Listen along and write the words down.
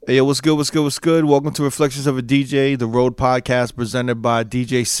Hey, yo, what's good, what's good, what's good? Welcome to Reflections of a DJ, the Road podcast presented by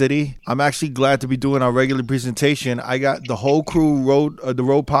DJ City. I'm actually glad to be doing our regular presentation. I got the whole crew, the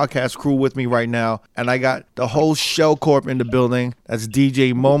Road podcast crew with me right now, and I got the whole Shell Corp in the building. That's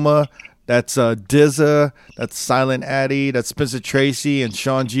DJ MoMA, that's Dizza, that's Silent Addy, that's Spencer Tracy, and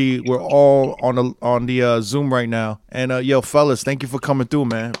Sean G. We're all on the Zoom right now. And yo, fellas, thank you for coming through,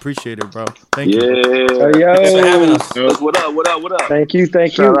 man. Appreciate it, bro. Thank you. Yo. Thanks for having us. What up? Thank you.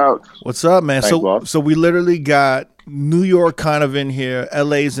 Shout out. What's up, man? Thanks, So we literally got New York kind of in here,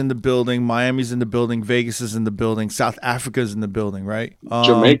 LA's in the building, Miami's in the building, Vegas is in the building, South Africa's in the building, right?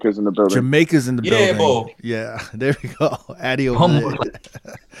 Jamaica's in the building. Jamaica's in the Yeah, building. Bo. Yeah, there we go. Addy over there.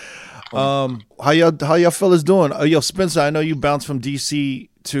 How y'all fellas doing? Yo, Spencer, I know you bounced from DC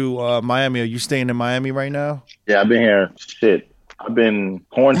to Miami. Are you staying in Miami right now? Yeah, I've been here. I've been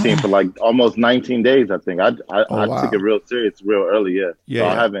quarantined for like almost 19 days. I think I wow. took it real serious, real early. Yeah. Yeah, So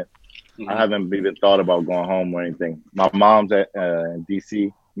yeah. I haven't even thought about going home or anything. My mom's at in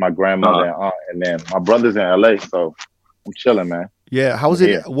DC, my grandmother and aunt, and then my brother's in LA. So I'm chilling, man. Yeah, how is it?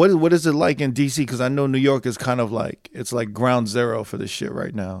 Yeah. What is it like in DC? Because I know New York is kind of like it's like ground zero for this shit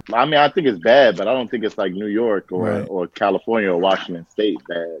right now. I mean, I think it's bad, but I don't think it's like New York Right. or California or Washington State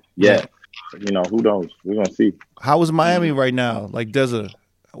bad. Yeah. You know, who knows? We're gonna see. How is Miami right now? Like,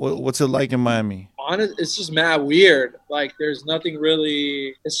 what's it like in Miami? It's just mad weird. Like, there's nothing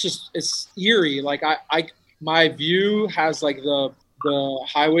really. It's eerie. Like, my view has like the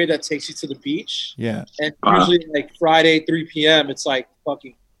highway that takes you to the beach. Yeah. And usually like Friday 3 p.m. it's like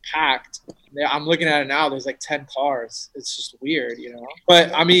fucking packed. I'm looking at it now. There's like 10 cars. It's just weird, you know.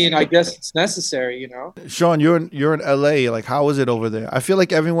 But I mean, I guess it's necessary, you know. Sean, you're in LA. Like, how is it over there? I feel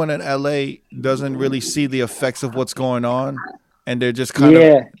like everyone in LA doesn't really see the effects of what's going on, and they're just kind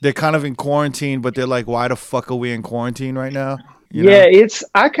of in quarantine. But they're like, why the fuck are we in quarantine right now? You know?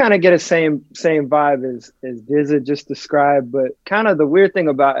 I kind of get a same vibe as Dizza just described, but kind of the weird thing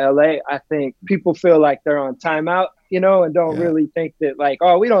about LA, I think people feel like they're on timeout, you know, and don't really think that like,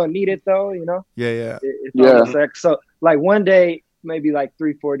 oh, we don't need it though, you know. It's almost like, so like one day, maybe like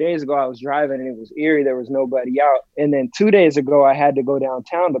 3-4 days ago, I was driving and it was eerie. There was nobody out. And then 2 days ago, I had to go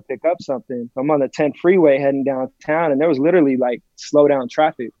downtown to pick up something. I'm on the 10 freeway heading downtown, and there was literally like slow down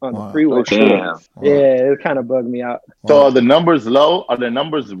traffic on the freeway. Oh, damn. Yeah, it kind of bugged me out. So are the numbers low? Are the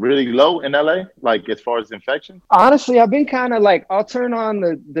numbers really low in LA? Like as far as infection? Honestly, I've been kind of like, I'll turn on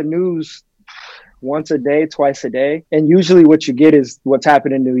the news once a day, twice a day. And usually what you get is what's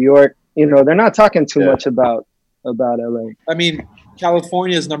happened in New York. You know, they're not talking too much about LA. I mean,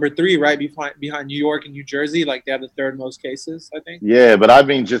 California is number 3, right behind New York and New Jersey. Like, they have the 3rd most cases, I think. Yeah, but I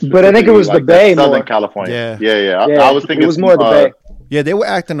mean But I think it was like the Bay Southern more. California. Yeah. I was thinking it was more the Bay. Yeah, they were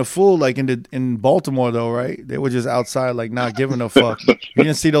acting a fool like in Baltimore though, right? They were just outside like not giving a fuck. You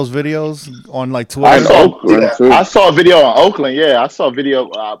didn't see those videos on like Twitter? I saw a video in Oakland. Yeah, I saw a video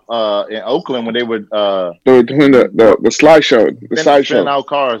in Oakland when they were doing the slideshow. The spinning slideshow. out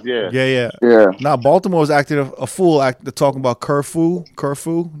cars. Yeah. Yeah. Now Baltimore was acting a fool, talking about curfew.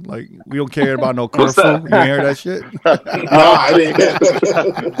 Like, we don't care about no curfew. You ain't hear that shit? No, I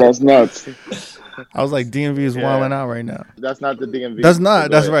didn't. That's nuts. I was like, DMV is wilding out right now. That's not the DMV. That's not.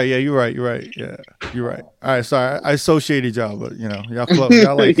 That's right. Yeah, you're right. Yeah, you're right. All right, sorry, I associated y'all, but you know, y'all close.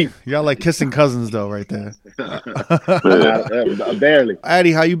 Y'all like kissing cousins though, right there. Barely.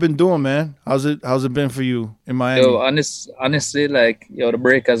 Addy, how you been doing, man? How's it been for you in Miami? Yo, honestly, like, the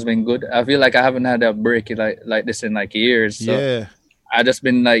break has been good. I feel like I haven't had a break like this in like years. So Yeah. I just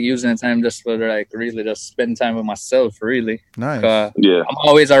been like using the time just for like really just spend time with myself, really. Nice. Yeah. I'm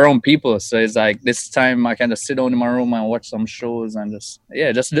always around people, so it's like this time I can just sit down in my room and watch some shows and just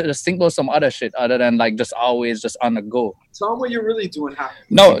think about some other shit other than like just always just on the go. Tell them what you're really doing.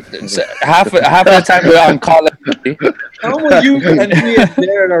 No, half of the time we're on Call of Duty. Tell them what you and me and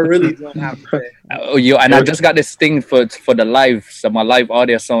Darren are really doing half the day. And I just got this thing for the live, so my live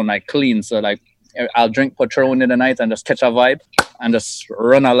audio sound like clean. So like I'll drink Patron in the night and just catch a vibe and just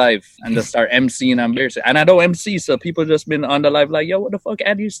run a live and just start emceeing and embarrassing. And I don't MC, so people just been on the live like, yo, what the fuck,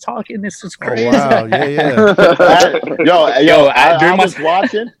 Addy's talking? This is crazy. Oh, wow. Yeah. I was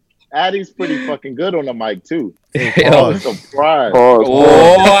watching. Addy's pretty fucking good on the mic too. I was surprised.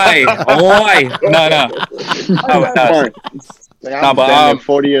 Oi. No. I'm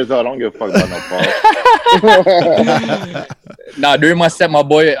 40 years old. I don't give a fuck about no balls. Nah, during my set, my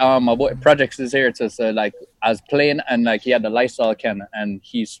boy Projects is here to so like I was playing and like he had the Lysol can and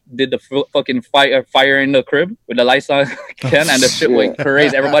he did the fucking fire in the crib with the Lysol can and the shit went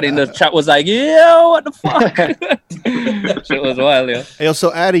crazy. Everybody in the chat was like, "Yo, what the fuck?" Shit was wild, yeah. Hey,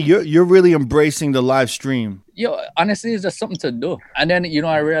 so Addy, you're really embracing the live stream. honestly, it's just something to do. And then,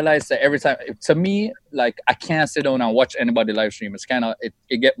 I realized that every time, to me, like, I can't sit down and watch anybody live stream. It's kind of,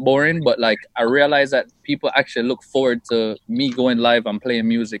 it get boring, but like, I realized that people actually look forward to me going live and playing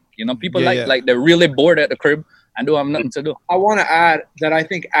music. People like they're really bored at the crib and don't have nothing to do. I want to add that I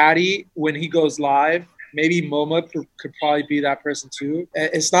think Addy, when he goes live, maybe MoMA could probably be that person too.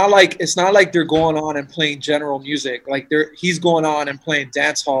 It's not like they're going on and playing general music. Like he's going on and playing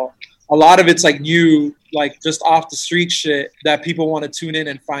dance hall. A lot of it's like new, like just off the street shit that people want to tune in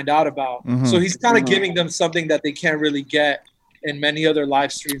and find out about. Mm-hmm. So he's kind of giving them something that they can't really get in many other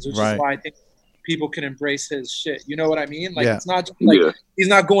live streams, which is why I think people can embrace his shit. You know what I mean? Like it's not just like he's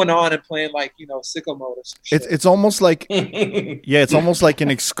not going on and playing like sicko mode or some shit. It's almost like it's almost like an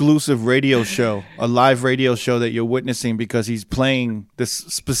exclusive radio show, a live radio show that you're witnessing because he's playing this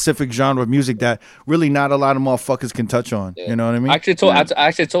specific genre of music that really not a lot of motherfuckers can touch on. You know what I mean? I actually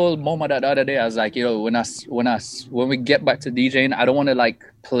told MoMA that the other day. I was like, when we get back to DJing, I don't want to like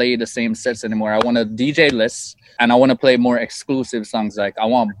play the same sets anymore. I want to DJ less. And I want to play more exclusive songs. Like I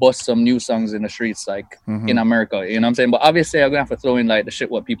want to bust some new songs in the streets, like in America. You know what I'm saying? But obviously, I'm gonna have to throw in like the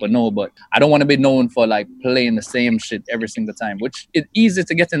shit what people know. But I don't want to be known for like playing the same shit every single time. Which it's easy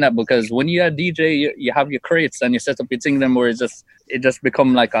to get in that because when you're a DJ, you have your crates and you set up your thing. Them where it just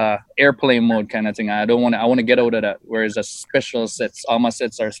become like a airplane mode kind of thing. I want to get out of that. Where it's just special sets. All my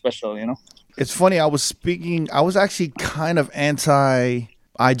sets are special. It's funny. I was actually kind of anti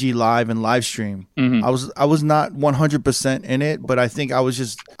IG Live and live stream. I was not 100% in it, but I think I was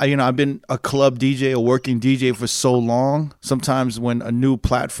just, I've been a club DJ, a working DJ for so long. Sometimes when a new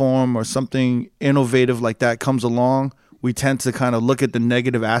platform or something innovative like that comes along, we tend to kind of look at the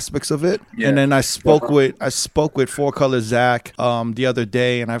negative aspects of it. Yeah. And then I spoke with Four Color Zach the other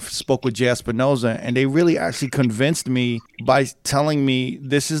day, and I spoke with Jay Espinoza, and they really actually convinced me by telling me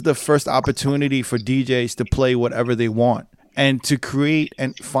this is the first opportunity for DJs to play whatever they want and to create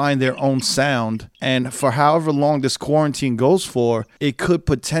and find their own sound. And for however long this quarantine goes for, it could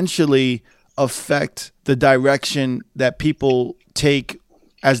potentially affect the direction that people take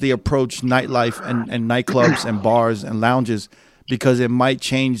as they approach nightlife and nightclubs and bars and lounges, because it might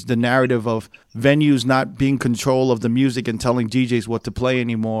change the narrative of venues not being control of the music and telling DJs what to play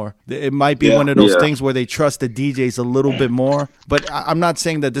anymore. It might be one of those things where they trust the DJs a little bit more. But I'm not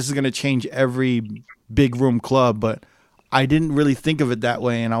saying that this is going to change every big room club, but I didn't really think of it that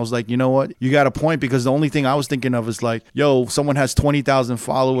way. And I was like, you know what? You got a point, because the only thing I was thinking of is like, someone has 20,000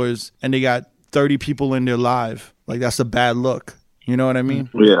 followers and they got 30 people in their live. Like, that's a bad look. You know what I mean?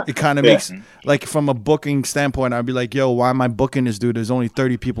 Yeah. It kind of makes, like, from a booking standpoint, I'd be like, why am I booking this dude? There's only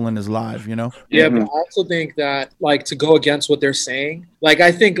 30 people in his live, Yeah, but I also think that, like, to go against what they're saying, like,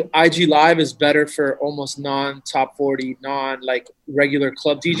 I think IG Live is better for almost non-top 40, like, regular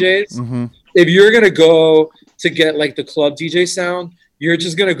club DJs. Mm-hmm. If you're going to go to get, like, the club DJ sound, you're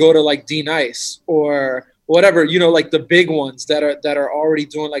just going to go to, like, D-Nice or whatever, like the big ones that are already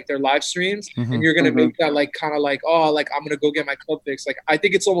doing like their live streams, and you're gonna make that like kind of like, I'm gonna go get my club fix. Like, I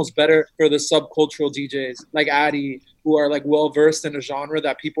think it's almost better for the subcultural DJs like Addy, who are like well versed in a genre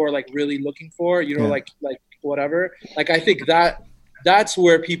that people are like really looking for, like whatever. Like, I think that's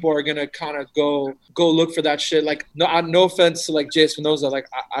where people are gonna kind of go look for that shit. Like, no offense to like Jay Espinoza, like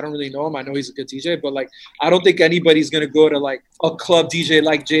I don't really know him. I know he's a good DJ, but like I don't think anybody's gonna go to like a club DJ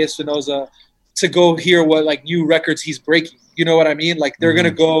like Jay Espinoza to go hear what like new records he's breaking. You know what I mean? Like, they're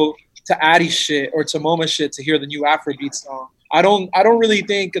gonna go to Addy shit or to MoMA shit to hear the new Afrobeat song. I don't really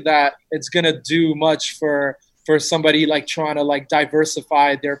think that it's gonna do much for somebody like trying to like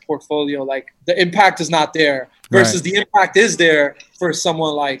diversify their portfolio. Like, the impact is not there versus the impact is there for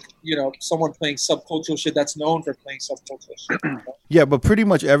someone like, someone playing subcultural shit that's known for playing subcultural shit. Yeah, but pretty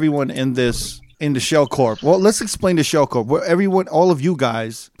much everyone in the Shell Corp. Well, let's explain the Shell Corp. Where all of you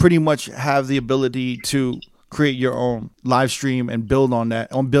guys pretty much have the ability to create your own live stream and build on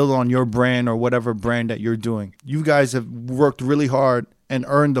that, build on your brand or whatever brand that you're doing. You guys have worked really hard and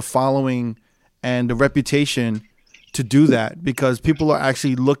earned the following and the reputation to do that, because people are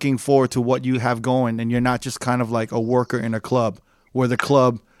actually looking forward to what you have going, and you're not just kind of like a worker in a club where the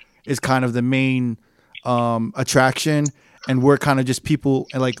club is kind of the main attraction. And we're kind of just people,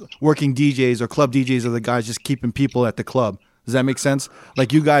 like working DJs or club DJs are the guys just keeping people at the club. Does that make sense?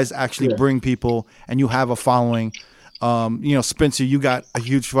 Like, you guys actually bring people and you have a following. Spencer, you got a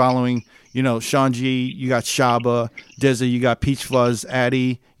huge following. Sean G, you got Shaba, Dizza, you got Peach Fuzz,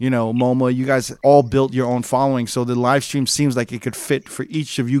 Addy, MoMA. You guys all built your own following. So the live stream seems like it could fit for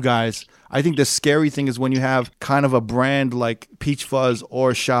each of you guys. I think the scary thing is when you have kind of a brand like Peach Fuzz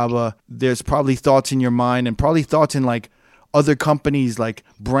or Shaba, there's probably thoughts in your mind and probably thoughts in like, other companies, like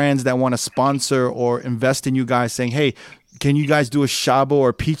brands that want to sponsor or invest in you guys, saying, hey, can you guys do a Shabo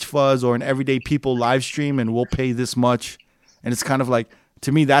or Peach Fuzz or an Everyday People live stream and we'll pay this much? And it's kind of like,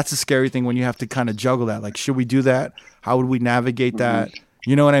 to me, that's a scary thing when you have to kind of juggle that. Like, should we do that? How would we navigate that?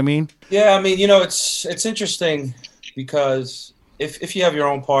 You know what I mean? Yeah, I mean, it's interesting because if you have your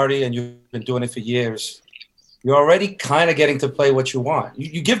own party and you've been doing it for years, you're already kind of getting to play what you want.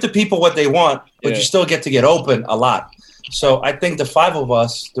 You give the people what they want, but you still get to get open a lot. So I think the five of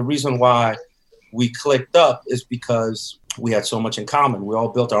us, the reason why we clicked up is because we had so much in common. We all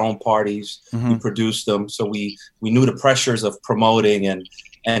built our own parties. We produced them. So we knew the pressures of promoting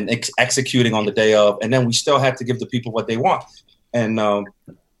and executing on the day of. And then we still had to give the people what they want. And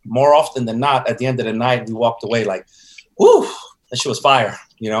more often than not, at the end of the night, we walked away like, whew, that shit was fire.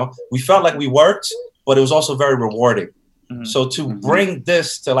 We felt like we worked, but it was also very rewarding. So to bring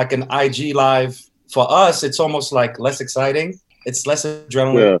this to like an IG live, for us, it's almost like less exciting. It's less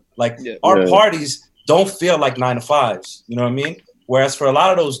adrenaline. Our parties don't feel like 9 to 5s. You know what I mean? Whereas for a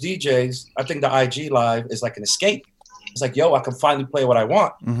lot of those DJs, I think the IG live is like an escape. It's like, yo, I can finally play what I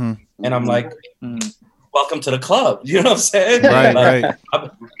want. And I'm like, welcome to the club. You know what I'm saying? Right.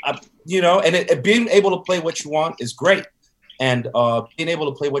 And being able to play what you want is great. And being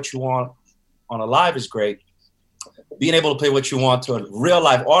able to play what you want on a live is great. Being able to play what you want to a real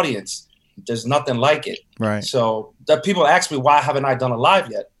live audience, there's nothing like it. Right. So that people ask me, why haven't I done a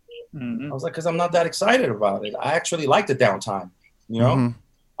live yet? I was like, because I'm not that excited about it. I actually like the downtime.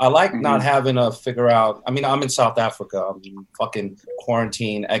 I like not having to figure out. I mean, I'm in South Africa. I'm fucking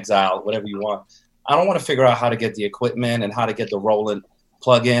quarantine, exile, whatever you want. I don't want to figure out how to get the equipment and how to get the Roland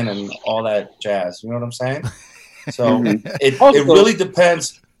plug-in and all that jazz. You know what I'm saying? So it really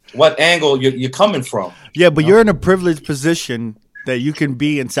depends what angle you're coming from. Yeah, but you're in a privileged position that you can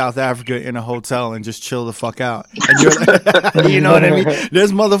be in South Africa in a hotel and just chill the fuck out. And you're, you know what I mean?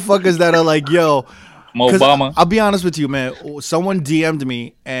 There's motherfuckers that are like, yo, Obama. I'll be honest with you, man. Someone DM'd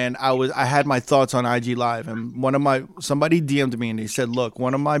me and I had my thoughts on IG Live, and somebody DM'd me and they said, look,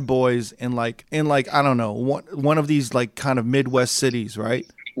 one of my boys in like I don't know, one of these like kind of Midwest cities, right?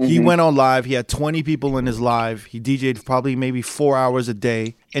 He went on live. He had 20 people in his live. He DJ'd probably maybe 4 hours a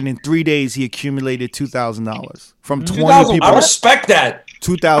day. And in 3 days, he accumulated $2,000 from 20 people. I respect that.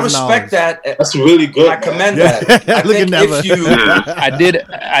 $2,000. I respect that. That's really good. I commend that. I Look think at if you,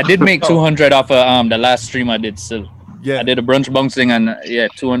 I did make 200 off of the last stream I did. So I did a brunch bouncing and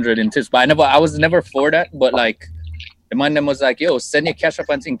 200 in tips. But I was never for that. But like the man them was like, yo, send your cash up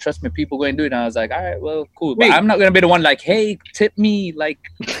and thing. Trust me, people go and do it. And I was like, all right, well, cool. But I'm not gonna be the one like, hey, tip me. Like,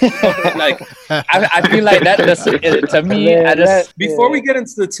 like I feel like that. To me, before we get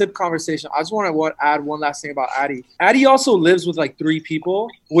into the tip conversation, I just want to add one last thing about Addy. Addy also lives with like 3 people,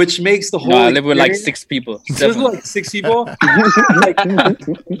 which makes the whole. No, I live with like 6 people. He lives with like 6 people. Like,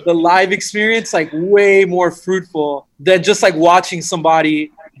 the live experience like way more fruitful than just like watching somebody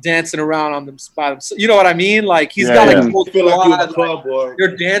dancing around on them by themselves. You know what I mean? Like he's got like a whole squad,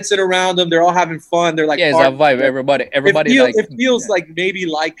 they're dancing around them, they're all having fun, they're like it's a vibe. Everybody it feels like maybe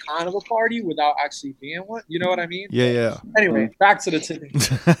like kind of a party without actually being one. You know what I mean? Yeah. Anyway, back to the tipping.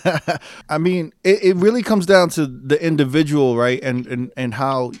 I mean, it really comes down to the individual, right? And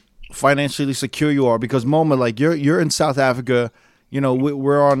how financially secure you are, because Moma, like you're in South Africa, we go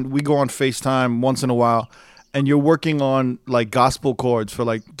on FaceTime once in a while. And you're working on like gospel chords for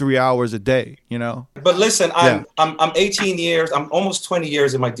like 3 hours a day, But listen, I'm 18 years. I'm almost 20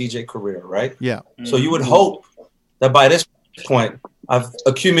 years in my DJ career, right? Yeah. So you would hope that by this point, I've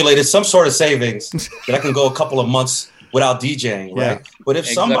accumulated some sort of savings that I can go a couple of months without DJing, right? Yeah. But if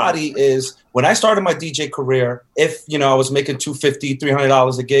somebody when I started my DJ career, if I was making $250,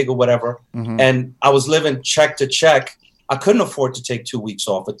 $300 a gig or whatever, and I was living check to check, I couldn't afford to take 2 weeks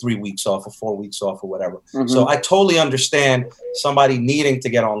off or 3 weeks off or 4 weeks off or whatever. So I totally understand somebody needing to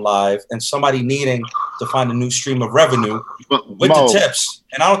get on live and somebody needing to find a new stream of revenue with the tips.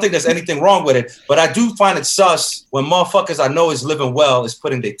 And I don't think there's anything wrong with it. But I do find it sus when motherfuckers I know is living well is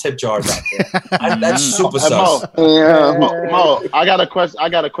putting their tip jars out there. That's super sus. Mo, I got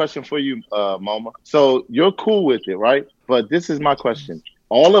a question for you, Moma. So you're cool with it, right? But this is my question.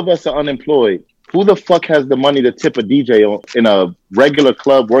 All of us are unemployed. Who the fuck has the money to tip a DJ in a regular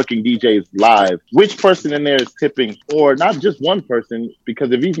club working DJs live? Which person in there is tipping? Or not just one person,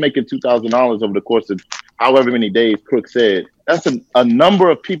 because if he's making $2,000 over the course of however many days, Crook said, that's a number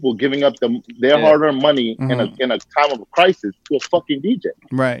of people giving up their hard-earned money in a time of a crisis to a fucking DJ.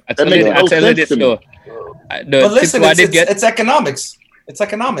 Right. That makes no sense to me. But listen, it's economics. It's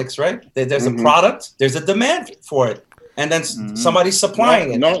economics, right? There's a product, there's a demand for it. and then somebody's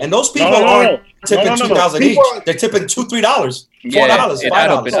supplying No, it. And those people no. aren't tipping No. $2 each. They're tipping $2, $3, $4,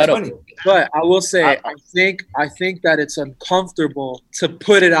 $5. But I will say, I think that it's uncomfortable to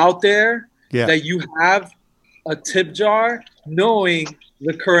put it out there that you have a tip jar, knowing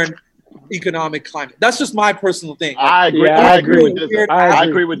the current economic climate. That's just my personal thing. Like, I agree. I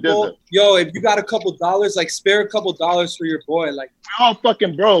agree with this. Yo, if you got a couple dollars, like spare a couple dollars for your boy. Like, we're all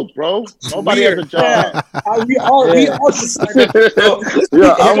fucking broke, bro. Nobody has a job. We all just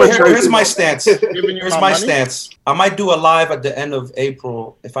Here's my stance. Here's my stance. I might do a live at the end of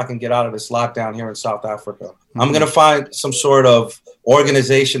April if I can get out of this lockdown here in South Africa. I'm gonna find some sort of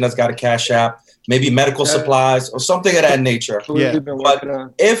organization that's got a Cash App, maybe medical supplies or something of that nature. But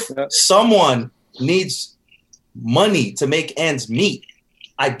if someone needs money to make ends meet,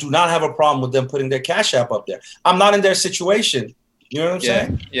 I do not have a problem with them putting their Cash App up there. I'm not in their situation. You know what I'm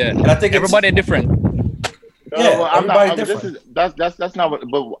saying? Yeah. And I think everybody different. Everybody different. That's not what.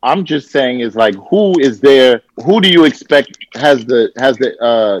 But I'm just saying is like, who is there? Who do you expect has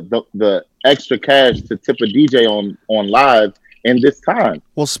the extra cash to tip a DJ on live in this time?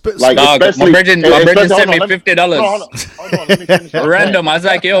 Well, like, my Virgin sent me $50. Hold on, let me finish. Random. I was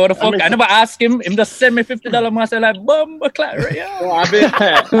like, yo, what the fuck? I never asked him. Him just send me $50. I said, like, boom, a clap, right? Yo, I've been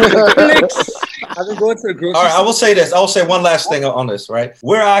going to the grocery. All right, I will say this. I will say one last thing on this, right?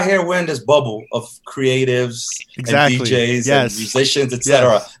 We're out here, we're in this bubble of creatives and DJs and musicians,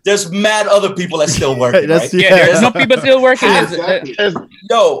 etc. There's mad other people that still working, right? There's no people still working.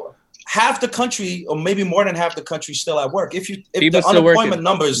 Yo, half the country, or maybe more than half the country, still at work. If the unemployment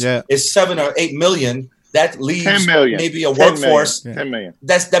numbers is 7 or 8 million, that leaves 10 million. Maybe a workforce. 10 million.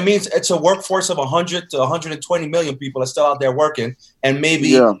 That means it's a workforce of 100 to 120 million people are still out there working, and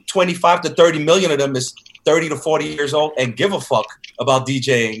maybe 25 to 30 million of them is 30 to 40 years old and give a fuck about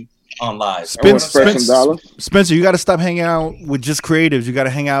DJing on live. Spencer, you got to stop hanging out with just creatives. You got to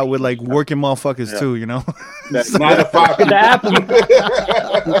hang out with like working motherfuckers too. You know. That's 9 to 5. I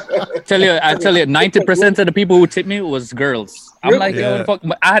tell you, 90% of the people who tipped me was girls. I'm like, yo, fuck.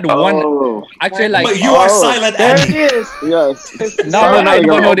 I had one. Actually, like, but you are silent. There it is. Yes. No, I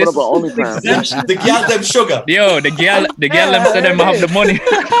don't know this. The girl them sugar. Yo, the girl them said them have the money.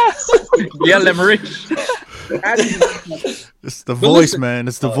 Girl them rich. It's the voice, man.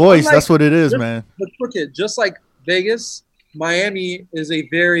 It's the voice. That's what it is, man. But look at just like Vegas, Miami is a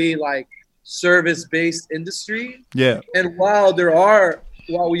very like service-based industry. Yeah. And while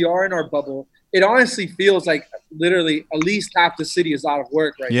we are in our bubble, it honestly feels like literally at least half the city is out of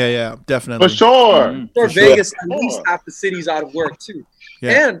work right now. Yeah, definitely. For sure. For Vegas, at least half the city's out of work too.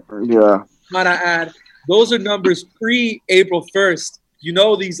 Yeah. And might I add, those are numbers pre-April 1st. You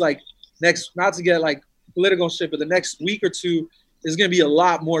know, these like next, not to get like political shit, but the next week or two, there's going to be a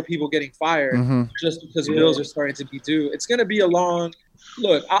lot more people getting fired just because bills are starting to be due. It's going to be a long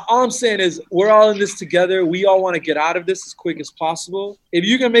look. All I'm saying is we're all in this together. We all want to get out of this as quick as possible. If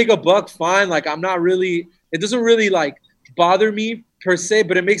you can make a buck, fine. Like it doesn't really like bother me per se,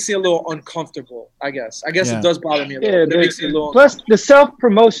 but it makes me a little uncomfortable, I guess. It does bother me a little. It makes me a little plus the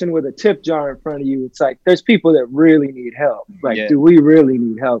self-promotion with a tip jar in front of you, it's like there's people that really need help. Like, do we really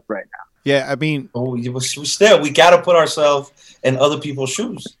need help right now? Yeah, I mean, we got to put ourselves in other people's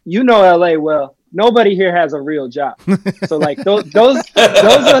shoes. You know LA well. Nobody here has a real job. So like those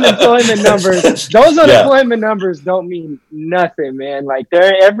unemployment numbers don't mean nothing, man. Like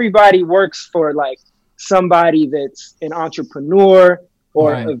everybody works for like somebody that's an entrepreneur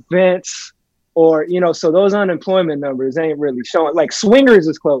or events or so those unemployment numbers ain't really showing. Like Swingers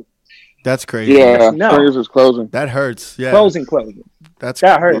is closing. That's crazy. Yeah, Swingers is closing. That hurts. Yeah. Closing. That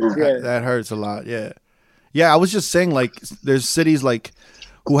hurts. Yeah. That hurts a lot. Yeah. Yeah, I was just saying, like, there's cities like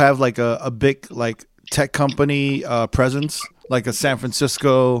who have like a big like tech company presence, like a San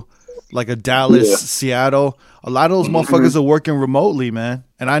Francisco, like a Dallas, Seattle. A lot of those motherfuckers are working remotely, man.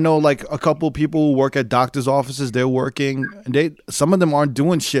 And I know like a couple of people who work at doctors' offices. They're working, and some of them aren't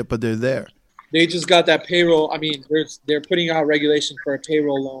doing shit, but they're there. They just got that payroll. I mean, they're putting out regulation for a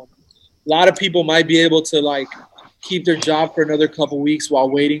payroll loan. A lot of people might be able to like keep their job for another couple weeks while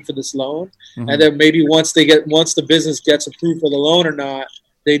waiting for this loan. And then maybe once the business gets approved for the loan or not,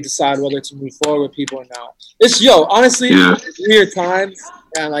 they decide whether to move forward with people or not. Honestly, weird times,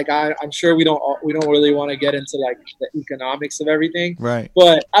 and like I'm sure we don't really want to get into like the economics of everything. Right.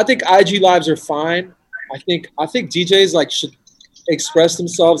 But I think IG lives are fine. I think DJs like should express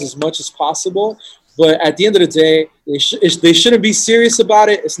themselves as much as possible. But at the end of the day, they shouldn't be serious about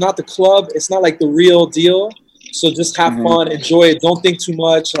it. It's not the club. It's not like the real deal. So just have fun, enjoy it. Don't think too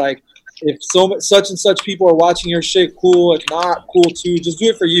much. Like if such and such people are watching your shit, cool. If not, cool too. Just do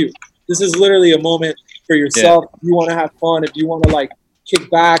it for you. This is literally a moment for yourself. If you want to have fun, if you want to like kick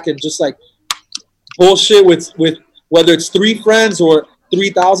back and just like bullshit with whether it's 3 friends or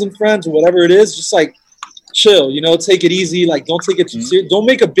 3,000 friends or whatever it is, just like chill, you know, take it easy. Like, don't take it too serious. Don't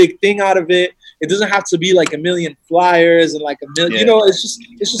make a big thing out of it. It doesn't have to be like a million flyers and like a million, you know, it's just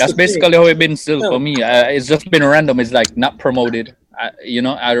that's basically how it's been still for me. It's just been random. It's like not promoted. You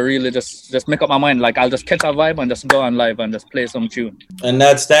know, I really just make up my mind. Like, I'll just catch a vibe and just go on live and just play some tune. And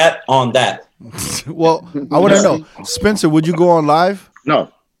that's that on that. Well, I want to know, Spencer, would you go on live?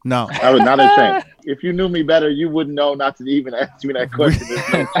 No. No. I would not a chance. If you knew me better, you wouldn't know not to even ask me that question.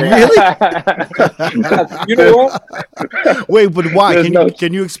 Really? You know what? Wait, but why?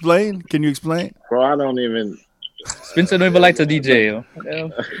 Can you explain? Can you explain? Bro, I don't even. Spencer don't even like to DJ,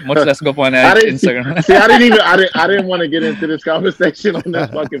 much less go on Instagram. See, I didn't want to get into this conversation on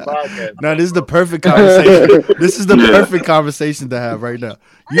that fucking podcast. No, this is the perfect conversation. This is the perfect conversation to have right now.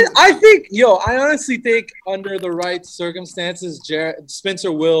 I think, I honestly think under the right circumstances,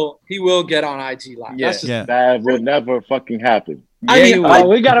 Spencer will get on IG Live. Yeah. That would never fucking happen. I mean,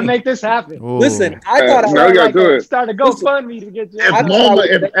 we got to make this happen. Ooh. Listen, I thought we gotta do it. Start a GoFundMe to get you.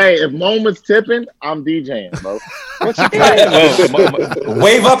 If Moment's tipping, I'm DJing, bro. What you got?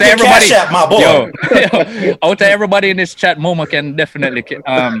 Wave up your cash app, my boy. Yo, out to everybody in this chat, Momo can definitely tip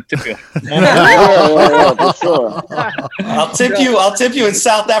you. For sure. I'll tip you in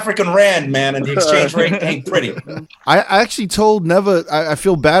South African rand, man, and the exchange rate ain't pretty. I actually told Neva, I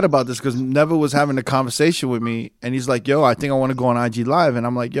feel bad about this because Neva was having a conversation with me and he's like, yo, I think I want to go on IG Live. And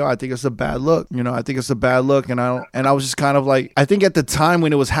I'm like, yo, I think it's a bad look. You know, I think it's a bad look. And I was just kind of like, I think at the time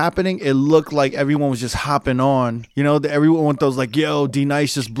when it was happening, it looked like everyone was just hopping on. You know, everyone with those like, yo, D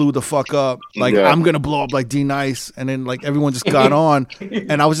Nice just blew the fuck up. Like, I'm going to blow up like D Nice. And then like everyone just got on.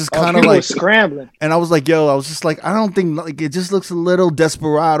 And I was just kind of like scrambling. And I was like, yo, I was just like, I don't think like it just looks a little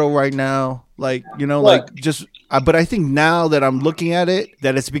desperado right now. Like, you know, What? like just, but I think now that I'm looking at it,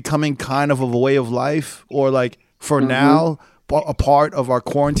 that it's becoming kind of a way of life or like for now, a part of our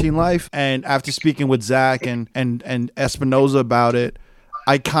quarantine life. And after speaking with Zach and Espinoza about it,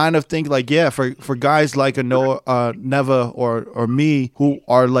 I kind of think like, yeah, for guys like a Neva or me who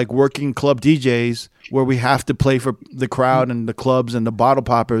are like working club DJs where we have to play for the crowd and the clubs and the bottle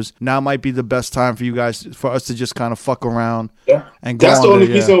poppers, now might be the best time for you guys, for us to just kind of fuck around. Yeah. And go that's on the only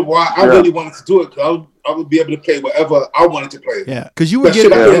there, reason why I really wanted to do it. Cause I would be able to play whatever I wanted to play. Yeah, because you would That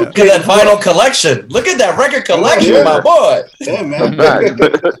get shit I Look at that vinyl collection. Look at that record collection, my boy. Yeah, man.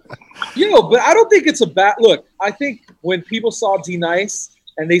 But I don't think it's a bad look. I think when people saw D Nice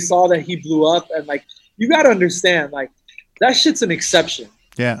and they saw that he blew up, and like, you got to understand, like, that shit's an exception.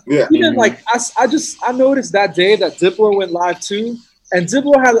 Yeah. Even like I noticed that day that Diplo went live too, and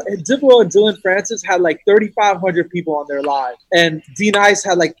Diplo and Dylan Francis had like 3,500 people on their live, and D Nice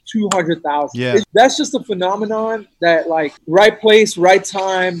had like 200,000. Yeah. That's just a phenomenon that like right place, right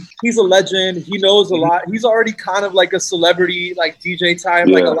time. He's a legend. He knows a lot. He's already kind of like a celebrity, like DJ type.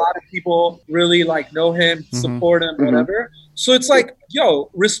 Like a lot of people really like know him, support him, whatever. So it's like,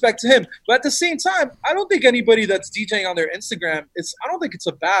 yo, respect to him. But at the same time, I don't think anybody that's DJing on their Instagram, I don't think it's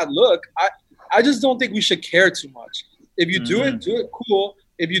a bad look. I just don't think we should care too much. If you do it, cool.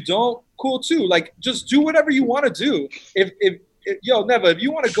 If you don't, cool too. Like, just do whatever you want to do. If Neva, if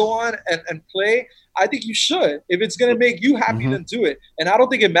you want to go on and play, I think you should. If it's going to make you happy, then do it. And I don't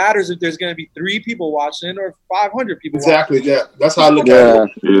think it matters if there's going to be 3 people watching or 500 people Exactly, watching. yeah. That's how I look at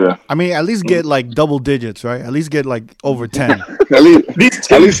it. Yeah. I mean, at least get like double digits, right? At least get like over 10. At least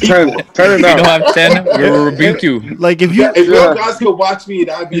 10 it If you up. don't have 10, we'll rebuke you. Like if you If your guys could watch me,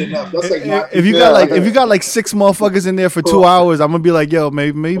 that'd be enough. That's like my, if you got like 6 motherfuckers in there for 2 hours, I'm gonna be like, yo,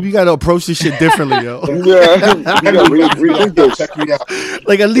 maybe you gotta approach this shit differently, yo. Yeah. You gotta rethink this. check me out.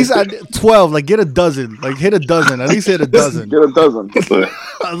 Like at least 12, like get a dozen, like hit a dozen, at least hit a dozen. Get a dozen.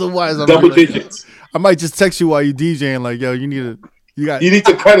 Otherwise, Double digits. I might just text you while you DJing, like, yo, you need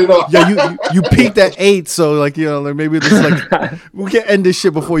to cut it off. Yeah, you peaked at 8, so like, you know, like maybe it's like we can end this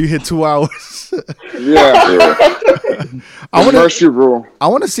shit before you hit 2 hours. Yeah. I want Mercy rule. I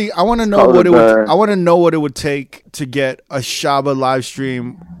want to know what it would take to get a Shaba live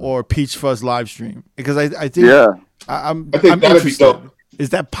stream or Peach Fuzz live stream, because I think I'm that'd be interested. dope. Is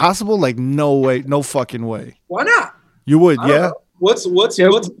that possible? Like, no way, no fucking way. Why not? You would, I don't know. What's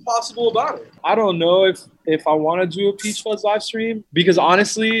possible about it? I don't know if if I want to do a Peach Fuzz live stream, because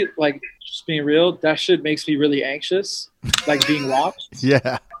honestly, like just being real, that shit makes me really anxious, like being watched.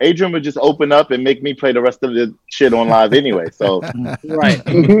 Yeah. Adrian would just open up and make me play the rest of the shit on live anyway. So Right.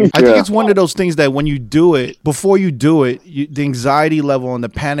 I think it's one of those things that when you do it, before you do it, the anxiety level and the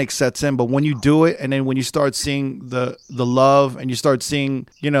panic sets in. But when you do it, and then when you start seeing the love and you start seeing,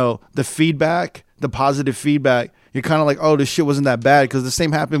 you know, the feedback, the positive feedback, you're kind of like, oh, this shit wasn't that bad. Because the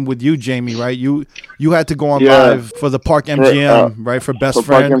same happened with you, Jamie, right? You had to go on live for the Park MGM, right? For Best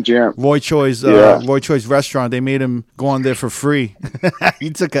Friend. Park MGM. Roy Choi's restaurant. They made him go on there for free. He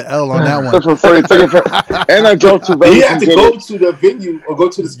took an L on that one. For free. And I drove to Vegas. You had to go to the venue or go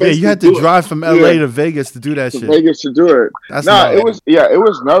to the space. Yeah, you had to drive from LA to Vegas to do that shit. Vegas to do it. That's it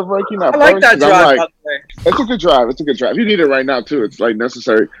was nerve wracking. I like that drive. By the way. It's a good drive. It's a good drive. You need it right now too. It's like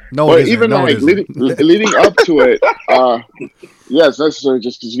necessary. No, but it isn't. even No, it like leading up to it, yeah, it's necessary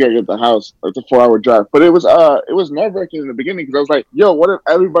just because you gotta get the house. It's a 4-hour drive, but it was nerve wracking in the beginning because I was like, yo, what if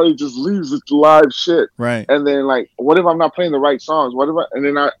everybody just leaves this live shit? Right. And then like, what if I'm not playing the right songs? What if and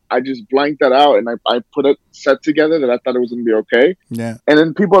then I just blanked that out and I put a set together that I thought it was gonna be okay. Yeah. And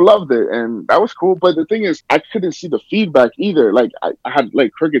then people loved it, and that was cool. But the thing is, I couldn't see the feedback either. Like I had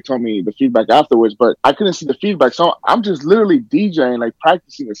like Cricket told me the feedback afterwards, but I couldn't see the feedback. So I'm just literally DJing, like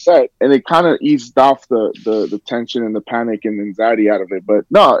practicing a set, and it kind of eased off the tension and the panic and anxiety out of it. But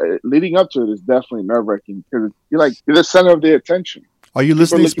no, leading up to it is definitely nerve wracking because you're the center of the attention. Are you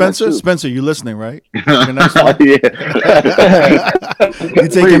listening, Spencer? Spencer, you listening, right? Yeah. You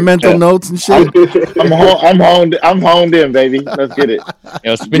taking mental notes and shit? I'm honed in, baby. Let's get it.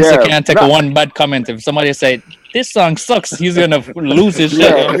 Yo, Spencer can't take one bad comment. If somebody say this song sucks, he's gonna lose his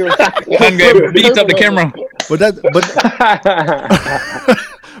shit. And beat up the camera.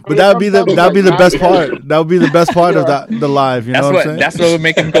 But that would be the best part. That would be the best part of the live. You know what I'm saying? That's what would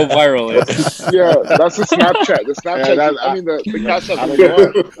make him go viral. Yeah, that's the Snapchat. The Snapchat. The Cash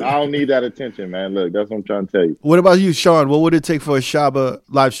App. I don't need that attention, man. Look, that's what I'm trying to tell you. What about you, Sean? What would it take for a Shaba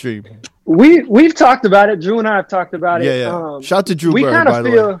live stream? We've talked about it. Drew and I have talked about it. Yeah. Shout out to Drew Bird, by the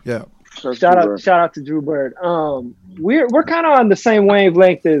way. Yeah. Shout out to Drew Bird. We're kind of on the same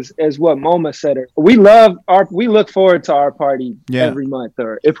wavelength as what MoMA said. We look forward to our party every month,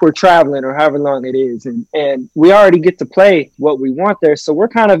 or if we're traveling or however long it is, and we already get to play what we want there. So we're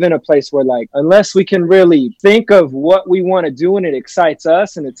kind of in a place where, like, unless we can really think of what we want to do and it excites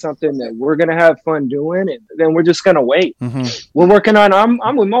us and it's something that we're gonna have fun doing, and then we're just gonna wait. Mm-hmm. We're working on.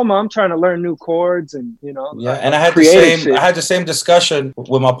 I'm with MoMA. I'm trying to learn new chords and and I had the same discussion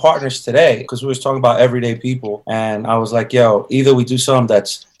with my partners today because we was talking about everyday people, and I was like, yo, either we do something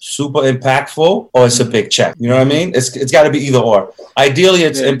that's super impactful or it's a big check. You know what I mean? It's got to be either or. Ideally,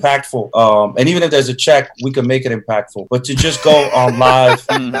 it's impactful. And even if there's a check, we can make it impactful. But to just go on live,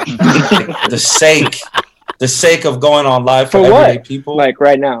 the sake of going on live for everyday people. Like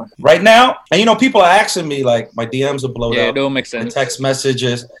right now. And people are asking me, like, my DMs are blowed up. Yeah, it don't make sense. The text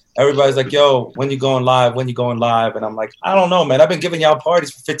messages. Everybody's like, yo, when you going live? When you going live? And I'm like, I don't know, man. I've been giving y'all parties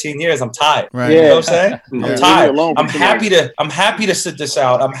for 15 years. I'm tired. Right. You know what I'm saying? I'm tired. I'm happy to sit this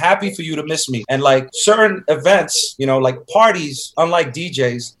out. I'm happy for you to miss me. And like certain events, like parties, unlike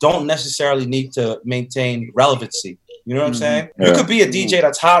DJs, don't necessarily need to maintain relevancy. You know what I'm saying? Yeah. You could be a DJ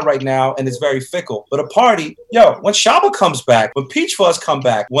that's hot right now and it's very fickle. But a party, when Shaba comes back, when Peach Fuzz come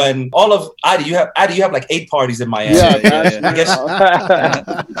back, when all of Adi, you have like 8 parties in Miami. I guess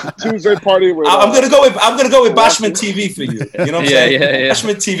Tuesday party. With, I'm gonna go with Bashman TV for you. You know what I'm saying? Yeah.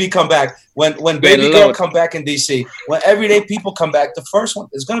 Bashman TV come back. When Baby Girl come back in DC, when Everyday People come back, the first one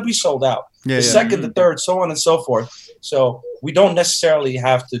is gonna be sold out. The second, the third, so on and so forth. So we don't necessarily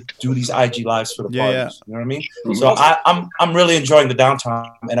have to do these IG lives for the parties. You know what I mean? Mm-hmm. So I'm really enjoying the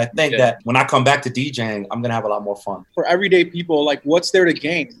downtime, and I think that when I come back to DJing, I'm gonna have a lot more fun. For everyday people, like, what's there to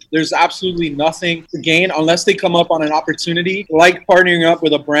gain? There's absolutely nothing to gain unless they come up on an opportunity, like partnering up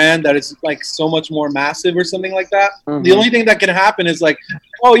with a brand that is like so much more massive or something like that. Mm-hmm. The only thing that can happen is like,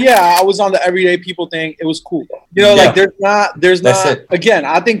 oh yeah, I was on the everyday people thing. It was cool. Like there's not. Again,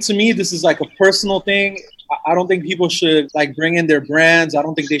 I think to me this is like a personal thing. I don't think people should like bring in their brands. I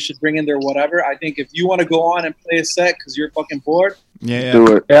don't think they should bring in their whatever. I think if you want to go on and play a set because you're fucking bored,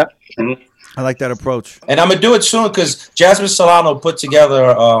 do it. Yeah. Mm-hmm. I like that approach. And I'm going to do it soon because Jasmine Solano put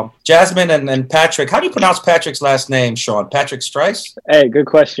together Jasmine and Patrick. How do you pronounce Patrick's last name, Sean? Patrick Strice? Hey, good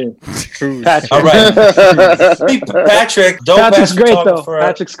question. Patrick. All right.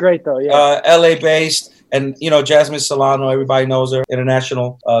 Patrick's great, though. Yeah. LA-based. And, Jasmine Solano, everybody knows her,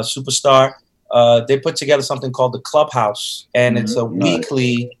 international superstar. They put together something called the Clubhouse. And it's a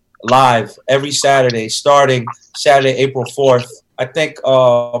weekly live every Saturday, starting Saturday, April 4th. I think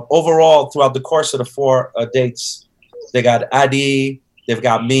overall throughout the course of the 4 dates, they got Adi, they've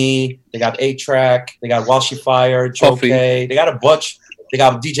got me, they got A-Track, they got While She Fire, Joe K, they got a bunch. They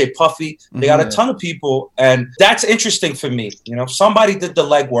got DJ Puffy. They got a ton of people. And that's interesting for me. You know, somebody did the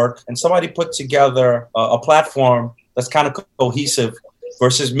legwork and somebody put together a platform that's kind of cohesive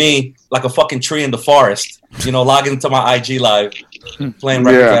versus me, like a fucking tree in the forest, you know, logging into my IG live, playing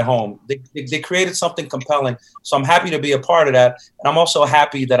records at home. They created something compelling. So I'm happy to be a part of that. And I'm also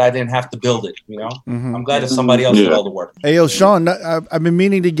happy that I didn't have to build it, you know? I'm glad that somebody else did all the work. Hey, yo, Sean, I've been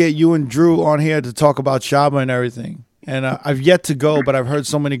meaning to get you and Drew on here to talk about Shabba and everything. And I've yet to go, but I've heard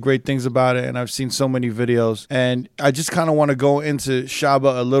so many great things about it, and I've seen so many videos. And I just kind of want to go into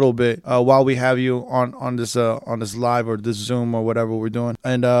Shabba a little bit while we have you on this live or this Zoom or whatever we're doing,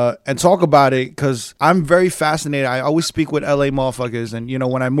 and talk about it, because I'm very fascinated. I always speak with LA motherfuckers, and you know,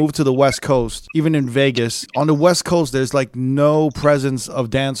 when I moved to the West Coast, even in Vegas, on the West Coast, there's like no presence of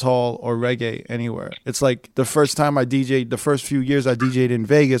dancehall or reggae anywhere. It's like the first time I DJed, the first few years I DJed in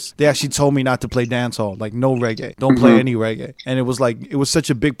Vegas, they actually told me not to play dancehall, like no reggae, don't play any reggae. And it was such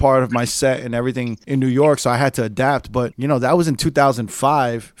a big part of my set and everything in New York, so I had to adapt. But you know, that was in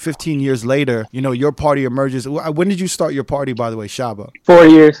 2005. 15 years later, you know, your party emerges. When did you start your party, by the way, Shabba? 4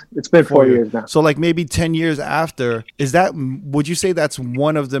 years. It's been 4 years now. So like maybe 10 years after, would you say that's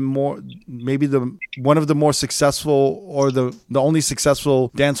one of the more successful, or the only successful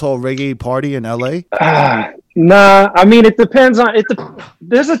dancehall reggae party in LA? Nah, I mean, it depends on it.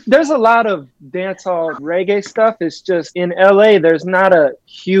 There's a lot of dancehall reggae stuff. It's just in LA, there's not a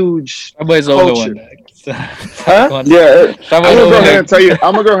huge culture. Huh? Yeah, I'm gonna go ahead and tell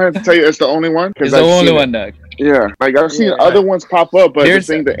you. It's the only one. It's the only one, Doug. Yeah, like I've seen other ones pop up, but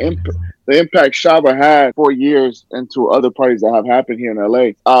the impact Shabba had 4 years into other parties that have happened here in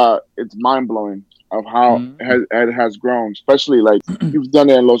LA, it's mind blowing of how it has grown. Especially like you've done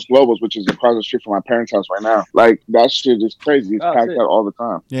it in Los Globos, which is across the street from my parents' house right now. Like that shit is crazy. It's packed out all the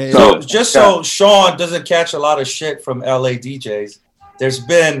time. Yeah. So just so Sean doesn't catch a lot of shit from LA DJs, there's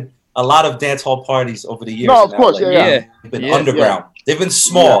been a lot of dance hall parties over the years. No, of course, They've been underground. They've been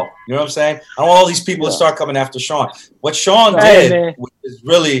small. You know what I'm saying? I don't want all these people to start coming after Sean. What Sean did, which is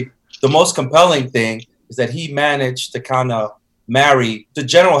really the most compelling thing, is that he managed to kind of marry the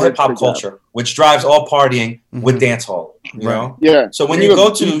general hip hop culture, which drives all partying with dance hall. You know? Yeah. So when you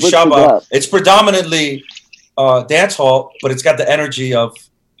go to Shabba, it's predominantly dance hall, but it's got the energy of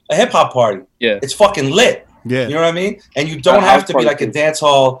a hip hop party. Yeah. It's fucking lit. Yeah. You know what I mean? And you don't have to be like a dance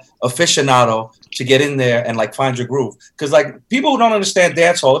hall aficionado to get in there and like find your groove. Because like people who don't understand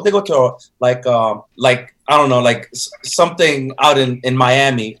dance hall, if they go to like I don't know, like something out in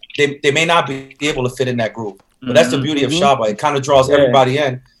Miami, they may not be able to fit in that groove. But that's the beauty of Shabba. It kind of draws everybody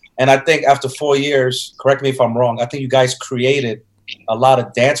in. And I think after 4 years, correct me if I'm wrong, I think you guys created a lot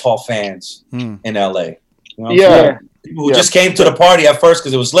of dance hall fans in LA. You know what I'm saying? People who just came to the party at first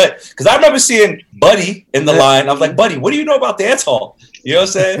because it was lit. Because I remember seeing Buddy in the line. I was like, Buddy, what do you know about dance hall? You know what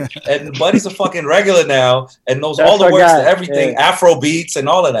I'm saying? And Buddy's a fucking regular now and knows all the words to everything, Afro beats and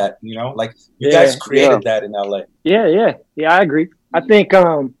all of that. You know, like you guys created that in LA. Yeah, I agree. I think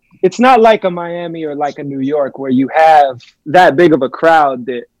it's not like a Miami or like a New York where you have that big of a crowd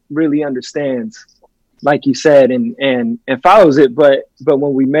that really understands, like you said, and follows it. But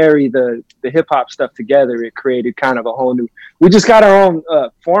when we marry the hip hop stuff together, it created kind of a whole new. We just got our own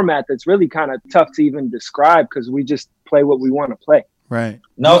format that's really kind of tough to even describe because we just play what we want to play. Right.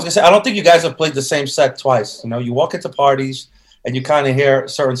 No, I was gonna say I don't think you guys have played the same set twice. You know, you walk into parties and you kind of hear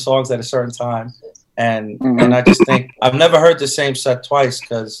certain songs at a certain time. And I just think I've never heard the same set twice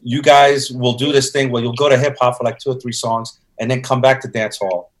because you guys will do this thing where you'll go to hip hop for like 2 or 3 songs and then come back to dance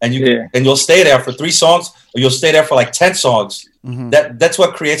hall and you'll stay there for 3 songs or you'll stay there for like 10 songs. That's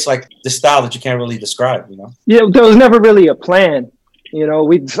what creates like the style that you can't really describe, you know? Yeah, there was never really a plan. You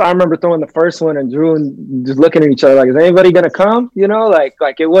know, I remember throwing the first one and Drew and just looking at each other like, is anybody gonna come? You know, like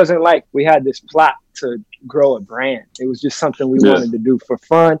it wasn't like we had this plot to grow a brand. It was just something we wanted to do for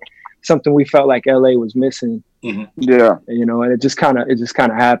fun. Something we felt like LA was missing. Yeah. You know, and it just kind of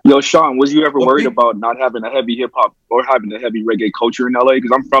happened. Yo, Sean, was you ever worried about not having a heavy hip hop or having a heavy reggae culture in LA?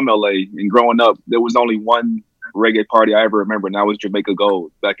 Because I'm from LA and growing up, there was only one reggae party I ever remember, and that was Jamaica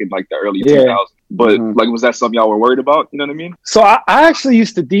Gold back in like the early 2000s. But like, was that something y'all were worried about? You know what I mean? So I actually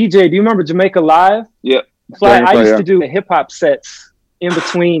used to DJ. Do you remember Jamaica Live? Yeah. So I used to do the hip hop sets in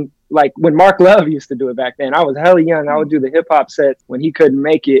between. Like when Mark Love used to do it back then, I was hella young. I would do the hip hop set when he couldn't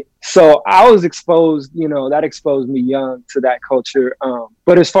make it. So I was exposed, you know, that exposed me young to that culture.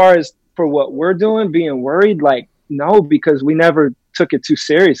 But as far as for what we're doing, being worried, like, no, because we never took it too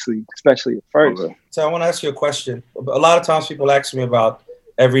seriously, especially at first. Okay. So I want to ask you a question. A lot of times people ask me about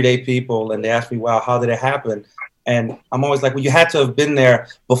everyday people, and they ask me, wow, how did it happen? And I'm always like, well, you had to have been there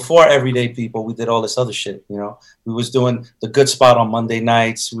before Everyday People. We did all this other shit, you know? We was doing the Good Spot on Monday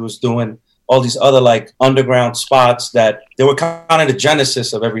nights. We was doing all these other like underground spots that they were kind of the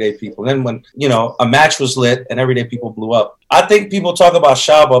genesis of Everyday People. Then when, you know, a match was lit and Everyday People blew up. I think people talk about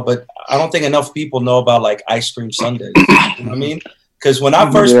Shaba, but I don't think enough people know about like Ice Cream Sundays. You know what I mean? Because when I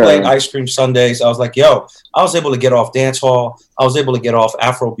first played Ice Cream Sundays, I was like, yo, I was able to get off dance hall. I was able to get off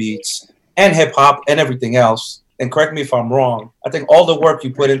Afro beats and hip hop and everything else. And correct me if I'm wrong, I think all the work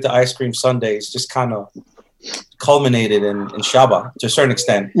you put into Ice Cream Sundays just kind of culminated in Shaba to a certain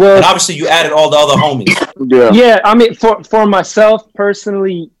extent. Well, and obviously you added all the other homies. Yeah, I mean, for myself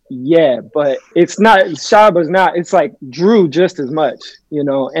personally, yeah, but it's not, Shaba's not, it's like Drew just as much, you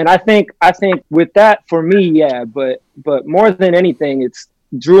know? And I think with that, for me, yeah, but more than anything, it's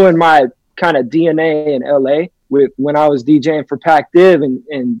Drew and my kind of DNA in LA with when I was DJing for Pac Div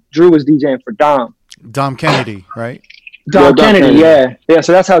and Drew was DJing for Dom Kennedy, right? Dom Kennedy, yeah.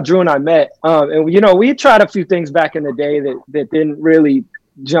 So that's how Drew and I met. And you know, we tried a few things back in the day that didn't really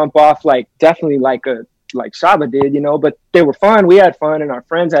jump off like definitely like Shaba did, you know, but they were fun. We had fun and our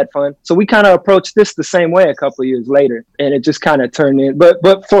friends had fun. So we kind of approached this the same way a couple of years later, and it just kind of turned in. But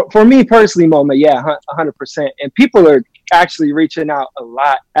for me personally, Moma, yeah, 100%. And people are actually reaching out a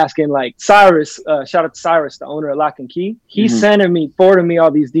lot, asking like Cyrus, shout out to Cyrus, the owner of Lock and Key. He's forwarding me all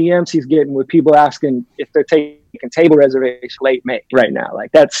these DMs he's getting with people asking if they're taking table reservation late May right now.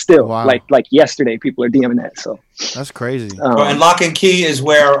 Like that's still like yesterday people are DMing that. So that's crazy. And Lock and Key is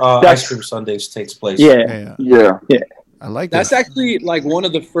where Ice Cream Sundays takes place. Yeah. I like that's actually like one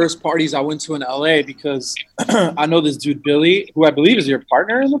of the first parties I went to in LA because I know this dude Billy, who I believe is your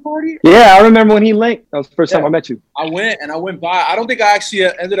partner in the party. Yeah, I remember when he linked. That was the first time I met you. I went by. I don't think I actually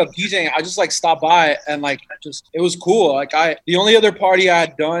ended up DJing. I just like stopped by and like just it was cool. Like the only other party I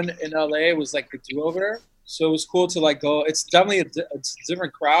had done in LA was like the Do Over. So it was cool to like go. It's definitely it's a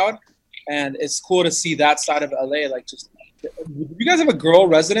different crowd, and it's cool to see that side of LA. Like just. You guys have a girl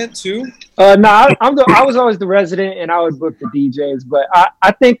resident too? No, I was always the resident, and I would book the DJs. But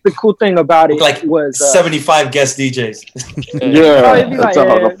I think the cool thing about it was 75 guest DJs. That's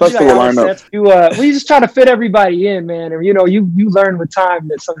a festival lineup. We just try to fit everybody in, man. And you know, you learn with time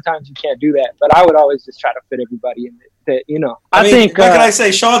that sometimes you can't do that. But I would always just try to fit everybody in. That you know, I think. What can I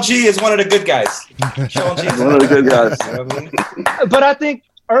say? Sean G is one of the good guys. Sean G is one of the good guys. You know what I mean? But I think.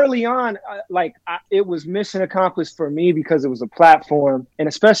 Early on, it was mission accomplished for me because it was a platform, and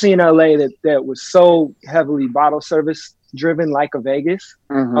especially in LA that was so heavily bottle service driven, like a Vegas.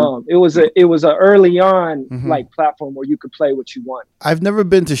 It was a early on like platform where you could play what you want. I've never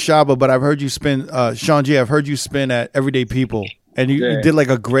been to Shaba, but I've heard you spin, Sean G. I've heard you spin at Everyday People. And you did like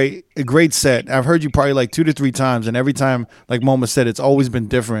a great set. I've heard you probably like 2 to 3 times, and every time, like Moma said, it's always been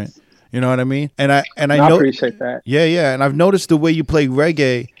different. You know what I mean? And I appreciate that. Yeah. And I've noticed the way you play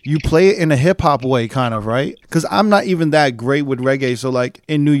reggae, you play it in a hip hop way, kind of, right? Because I'm not even that great with reggae. So like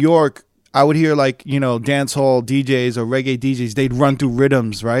in New York, I would hear like, you know, dance hall DJs or reggae DJs, they'd run through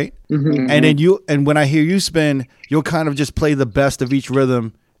rhythms, right? And then when I hear you spin, you'll kind of just play the best of each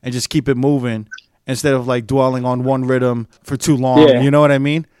rhythm and just keep it moving instead of like dwelling on one rhythm for too long. Yeah. You know what I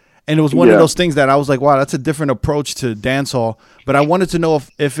mean? And it was one of those things that I was like, wow, that's a different approach to dancehall. But I wanted to know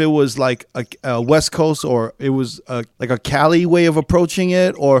if it was like a West Coast or it was like a Cali way of approaching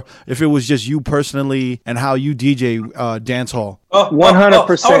it, or if it was just you personally and how you DJ dancehall.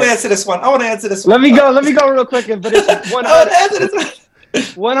 100%. I want to answer this one. Let me go real quick. But it's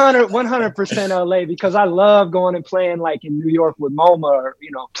 100% LA because I love going and playing like in New York with MoMA or, you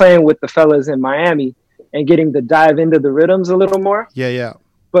know, playing with the fellas in Miami and getting to dive into the rhythms a little more. Yeah.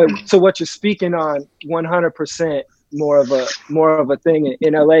 But so what you're speaking on, 100% more of a thing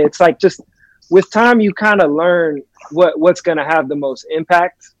in LA. It's like just with time, you kind of learn what's going to have the most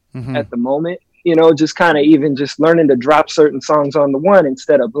impact at the moment. You know, just kind of even just learning to drop certain songs on the one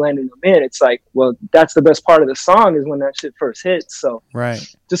instead of blending them in. It's like, well, that's the best part of the song is when that shit first hits. So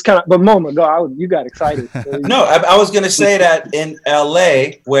just kind of. But Moma, go. You got excited. No, I was going to say that in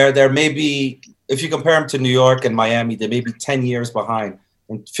LA, where there may be, if you compare them to New York and Miami, they may be 10 years behind.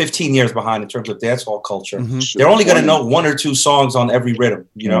 And 15 years behind in terms of dancehall culture. They're only going to know 1 or 2 songs on every rhythm.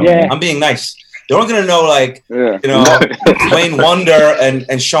 You know, I'm being nice. They're only going to know like, you know, Wayne Wonder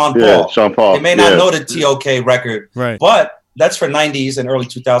and Sean Paul. Sean Paul. They may not know the TOK record, but that's for 90s and early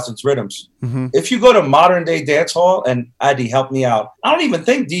 2000s rhythms. If you go to modern day dancehall, and Adi, help me out, I don't even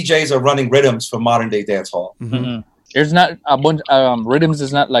think DJs are running rhythms for modern day dancehall. there's not a bunch rhythms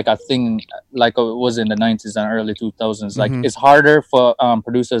is not like a thing like it was in the 90s and early 2000s. Like it's harder for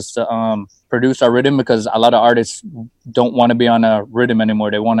producers to produce a rhythm because a lot of artists don't want to be on a rhythm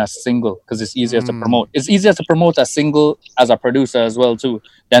anymore. They want a single because it's easier to promote. It's easier to promote a single as a producer as well too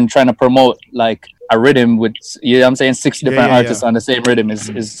than trying to promote like a rhythm with, you know what I'm saying, 6 different artists on the same rhythm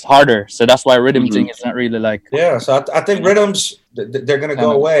is harder. So that's why rhythm thing is not really like... Yeah, so I think rhythms, they're going to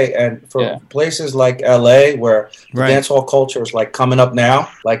go away. And for places like LA where the dancehall culture is like coming up now,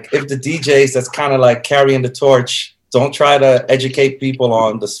 like if the DJs that's kind of like carrying the torch don't try to educate people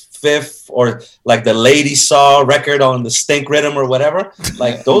on the Fifth or like the Lady Saw record on the Stink Rhythm or whatever,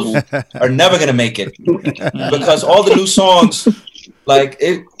 like those are never going to make it because all the new songs... Like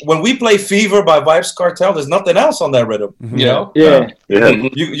when we play Fever by Vybz Kartel, there's nothing else on that rhythm, you know? Yeah.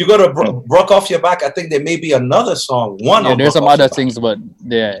 You go to Broke Off Your Back, I think there may be another song. There's some other things, but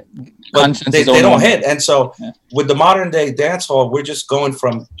they don't hit. And so with the modern day dancehall, we're just going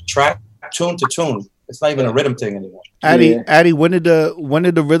from tune to tune. It's not even a rhythm thing anymore. Addy, when did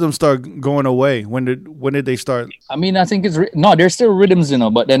the rhythm start going away? When did they start? I mean, I think there's still rhythms, you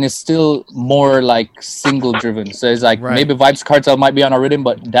know, but then it's still more like single driven. So it's like maybe Vybz Kartel might be on a rhythm,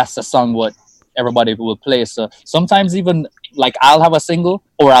 but that's the song what everybody will play. So sometimes even like I'll have a single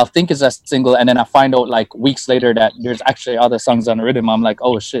or I'll think it's a single and then I find out like weeks later that there's actually other songs on the rhythm. I'm like,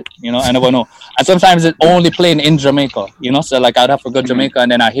 oh shit, you know, I never know. And sometimes it's only playing in Jamaica, you know, so like I'd have to go to Jamaica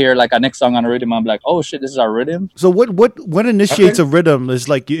and then I hear like a next song on the rhythm. I'm like, oh shit, this is our rhythm. So what initiates a rhythm is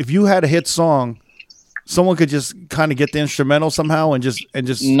like if you had a hit song, someone could just kind of get the instrumental somehow and just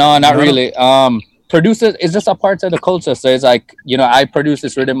no, not really. Producers is just a part of the culture. So it's like, you know, I produce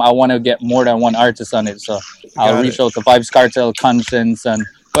this rhythm. I want to get more than one artist on it. So I'll reach out to Vybz Kartel, Conscience, and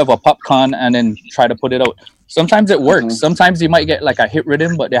whoever, Popcorn, and then try to put it out. Sometimes it works. Sometimes you might get like a hit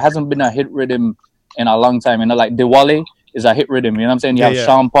rhythm, but there hasn't been a hit rhythm in a long time. You know, like Diwali is a hit rhythm. You know what I'm saying? You have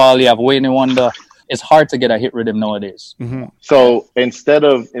Sean Paul, you have Wayne Wonder. It's hard to get a hit rhythm nowadays. So instead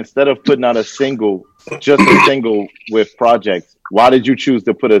of putting out a single, just a single with projects, why did you choose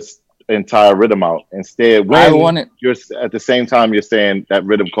to put a entire rhythm out instead when you're at the same time you're saying that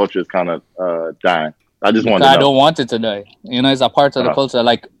rhythm culture is kind of dying? I just want to know. I don't want it to die. You know, it's a part of the culture.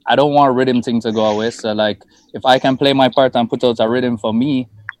 Like I don't want rhythm thing to go away. So like if I can play my part and put out a rhythm for me,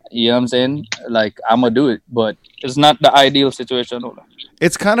 you know what I'm saying? Like I'm gonna do it, but it's not the ideal situation.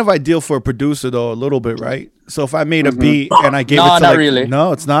 It's kind of ideal for a producer though, a little bit, right? So if I made a beat and I gave it to not really.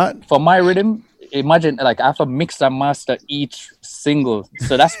 No, it's not. For my rhythm, imagine like I have to mix and master each single,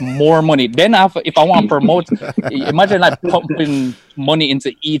 so that's more money. Then if I want to promote, imagine like pumping money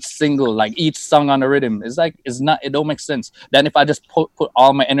into each single, like each song on the rhythm. It don't make sense. Then if I just put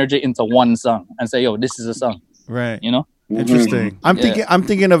all my energy into one song and say, yo, this is a song, right? You know. Interesting. I'm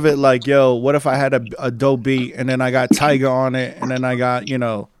thinking of it like, yo, what if I had a dope beat and then I got Tiger on it and then I got, you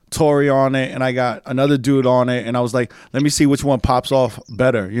know, Tory on it and I got another dude on it and I was like, let me see which one pops off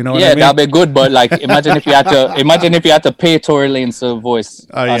better. You know what I mean? That'd be good, but like imagine if you had to pay Tory Lanez voice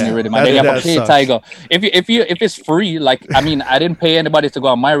on your rhythm. And then you have to pay Tiger. If it's free, like I mean, I didn't pay anybody to go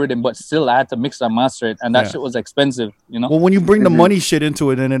on my rhythm, but still I had to mix and master it, and that shit was expensive, you know. Well, when you bring the money shit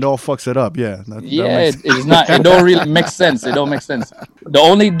into it, then it all fucks it up. Yeah. It's not. It don't really make sense. It don't make sense. The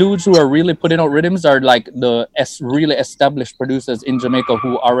only dudes who are really putting out rhythms are like the really established producers in Jamaica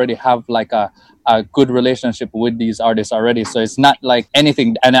who already have like a good relationship with these artists already. So it's not like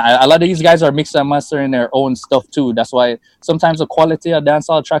anything. And a lot of these guys are mixing and mastering their own stuff too. That's why sometimes the quality of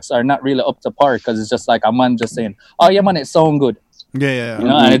dancehall tracks are not really up to par because it's just like a man just saying, oh yeah man, it sound good. Yeah. You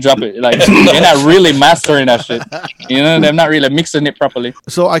know, and they drop it. Like they're not really mastering that shit. You know, they're not really mixing it properly.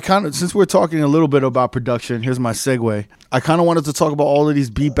 So I kind of, since we're talking a little bit about production, here's my segue. I kind of wanted to talk about all of these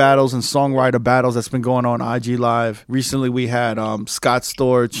beat battles and songwriter battles that's been going on IG Live. Recently, we had Scott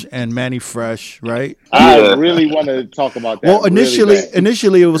Storch and Manny Fresh, right? I really want to talk about that. Well,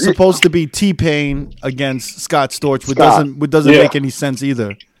 initially it was supposed to be T-Pain against Scott Storch, which doesn't make any sense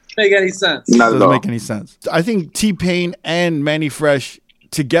either. Make any sense? Doesn't make any sense. I think T-Pain and Manny Fresh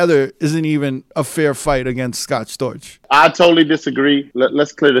together isn't even a fair fight against Scott Storch. I totally disagree.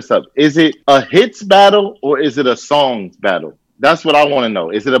 Let's clear this up. Is it a hits battle or is it a songs battle? That's what I want to know.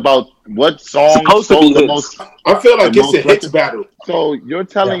 Is it about what song sold the most? I feel like it's a hits battle. So you're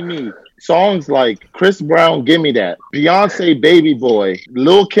telling me songs like Chris Brown, Give Me That, Beyonce, Baby Boy,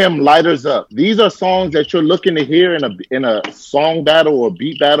 Lil Kim, Lighters Up. These are songs that you're looking to hear in a song battle or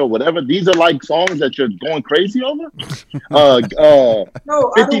beat battle, whatever. These are like songs that you're going crazy over.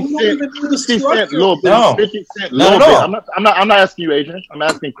 No, 50 Cent, Lil Bit. No. 50 Cent, Not Lil at Bit. all. I'm not asking you, Adrian. I'm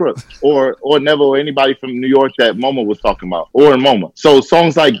asking Crook or Neville or anybody from New York that Momo was talking about, or in MoMA. So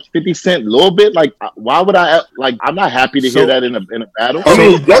songs like 50 Cent, Lil Bit, like why would I like? I'm not happy to hear that in a battle. I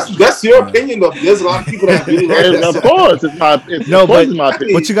mean, that's your opinion, though. There's a lot of people that really like that. Of course, it's my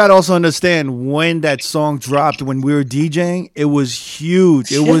opinion. But you got to also understand when that song dropped, when we were DJing, it was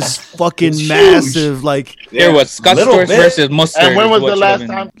huge. It was fucking massive. Huge. Like there was Scott Storch versus Mustard. And when was the last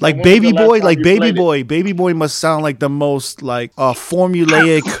time? Like Baby Boy, Baby Boy must sound like the most like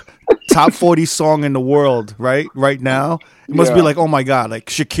formulaic top 40 song in the world, right? Right now, it must be like, oh my god, like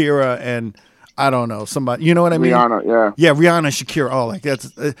Shakira and I don't know, somebody, you know what I mean? Rihanna, yeah, Rihanna, Shakira. Oh, like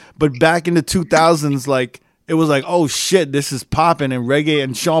that's. But back in the 2000s, like. It was like, oh shit, this is popping, and reggae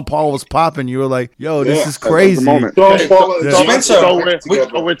and Sean Paul was popping. You were like, yo, this is crazy. So we're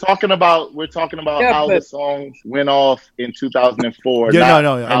talking about how the songs went off in 2004. Not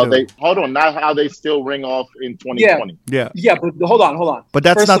how they still ring off in 2020. Yeah, but hold on. But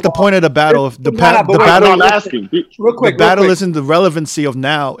that's not the point of the battle. The battle. I'm asking real quick. The battle isn't the relevancy of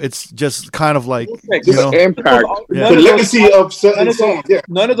now. It's just kind of like impact, the legacy of certain songs. Yeah.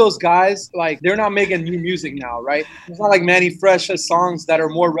 None of those guys, like, they're not making new music now, right? It's not like Manny Fresh has songs that are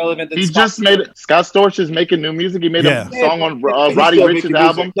more relevant than Scott Storch is making new music. He made a song on Roddy Ricch's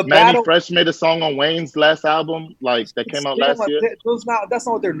album. Manny Fresh made a song on Wayne's last album, like that came out last year. That's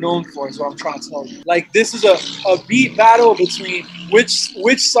not what they're known for, is what I'm trying to tell you. Like, this is a beat battle between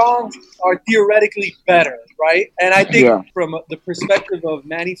which songs are theoretically better, right? And I think from the perspective of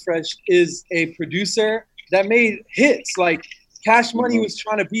Manny Fresh is a producer that made hits. Like, Cash Money was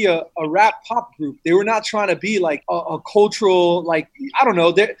trying to be a rap pop group. They were not trying to be like a cultural, like, I don't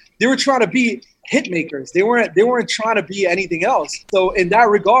know. They were trying to be hit makers. They weren't trying to be anything else. So in that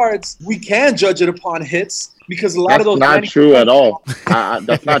regards, we can judge it upon hits because a lot of those. That's not true at all.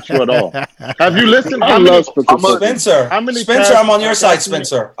 That's not true at all. Have you listened? Spencer, I'm on your side,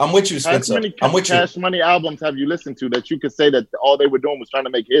 Spencer. I'm with you, Spencer. I'm with you. Cash Money albums have you listened to that you could say that all they were doing was trying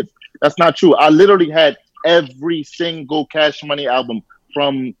to make hits? That's not true. I literally had every single Cash Money album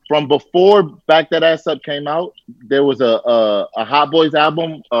from before Back That Ass Up came out. There was a Hot Boys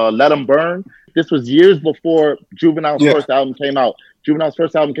album, Let 'Em Burn. This was years before Juvenile's first album came out. Juvenile's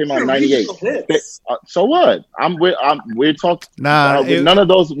first album came out in '98. So what? We're talking.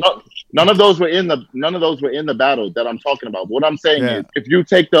 None of those were in the battle that I'm talking about. What I'm saying is, if you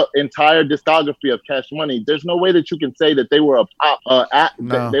take the entire discography of Cash Money, there's no way that you can say that they were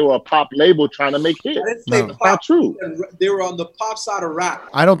a pop label trying to make hits. That's not true. They were on the pop side of rap.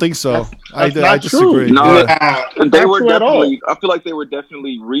 I don't think so. I disagree. True. No, they were definitely. I feel like they were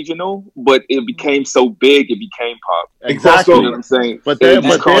definitely regional, but it became so big, it became pop. Exactly. You know what I'm saying? Let me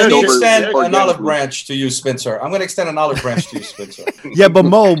extend an olive branch to you, Spencer. I'm going to extend an olive branch to you, Spencer. Yeah, but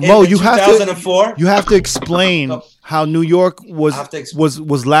Mo, you you have to explain how New York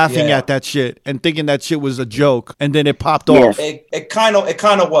was laughing at that shit and thinking that shit was a joke, and then it popped off. It kind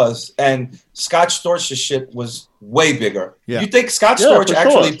of was, and Scott Storch's shit was way bigger. You think Scott Storch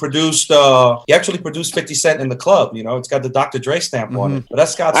actually produced? He actually produced 50 Cent in the club. You know, it's got the Dr. Dre stamp on it. But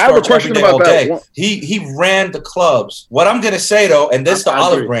that's Scott Storch every day, all day. He ran the clubs. What I'm gonna say though, and this the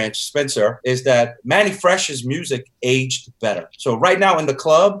olive branch, Spencer, is that Manny Fresh's music aged better. So right now in the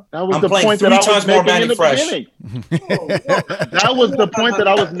club, I'm playing 3 times more Manny Fresh. That was the point that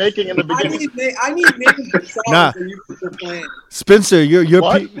I was making in the beginning. I need maybe the songs that you're playing. Spencer, you're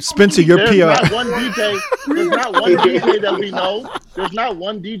PR. There's not one DJ that we know. There's not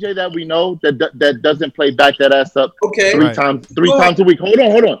one DJ that we know that doesn't play Back That Ass Up three times a week. Hold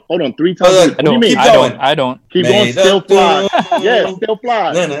on. 3 times a week. What do you mean? I don't. Keep going. Still fly. Yeah, still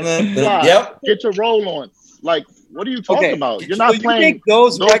fly. Yep. Get your roll on. Like, what are you talking about? You're not playing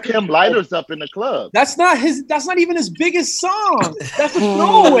those Kim Lighters Up in the club. That's not even his biggest song. That's a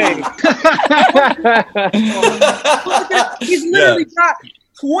throwaway. He's literally got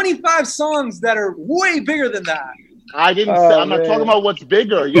 25 songs that are way bigger than that. I didn't say. I'm not talking about what's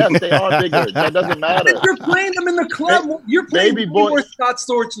bigger. Yes, they are bigger. That doesn't matter. If you're playing them in the club, you're playing more Scott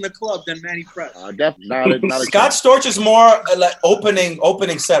Storch in the club than Manny Fresh. Definitely not Scott Storch is more like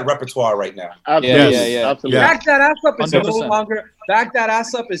opening set repertoire right now. Absolutely. Back That Ass Up is 100%. Back That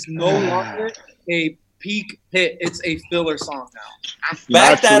Ass Up is no longer a peak hit. It's a filler song now.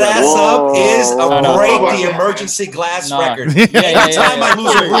 Back That Ass Up is a break the emergency glass record. Every time I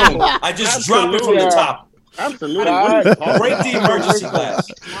lose a room, I just drop it from the top. Absolutely. Break the emergency glass.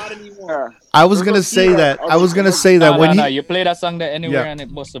 Not anymore. I was gonna say that. When he you play that song there anywhere Yeah. and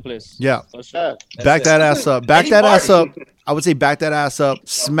it busts the place. yeah. For sure. Back that ass up. Back Any that ass up. party. I would say Back That Ass Up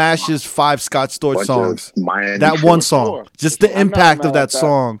smashes 5 Scott Storch Bunch songs. of Miami That one shit. song. Just the I'm not impact mad of that at that.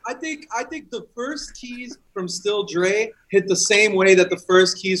 song. I think the first keys from Still Dre hit the same way that the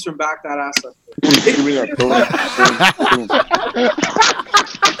first keys from Back That Ass Up. Give me that.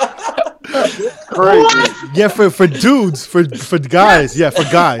 Crazy. Yeah, for dudes, for guys. Yeah, for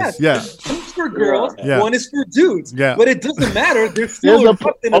guys. Yeah. One's for girls, Yeah. one is for dudes. Yeah. But it doesn't matter. They're still Here's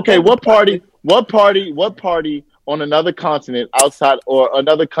erupting in okay, a- what party on another continent outside or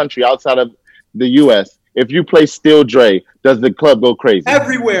another country outside of the U.S. If you play Still Dre, does the club go crazy?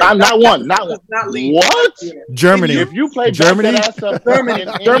 everywhere. Not one. Not legal. What? Germany. If you play Germany? Back That Ass Up Germany. in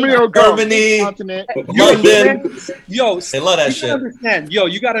any Germany or Germany. continent, London. Yo, They love that you shit. gotta understand. Yo,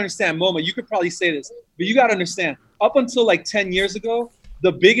 you gotta understand, Moma. You could probably say this, but you gotta understand. Up until like 10 years ago,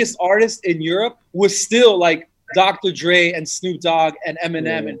 the biggest artist in Europe was still like Dr. Dre and Snoop Dogg and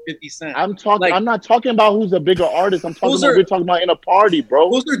Eminem and 50 Cent. I'm talking. Like- I'm not talking about who's a bigger artist. I'm talking Those about are- we're talking about in a party,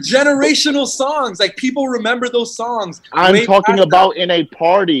 bro. Those are generational songs. Like people remember those songs. I'm way talking back about in a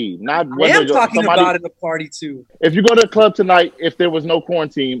party, not then. I whether am talking somebody. about it in a party too. If you go to the club tonight, if there was no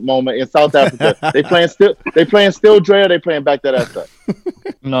quarantine moment in South Africa, they playing Still Dre or they playing Back That Ass Up.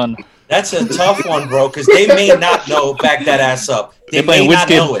 None. That's a tough one, bro, because they may not know Back That Ass Up. They They may playing not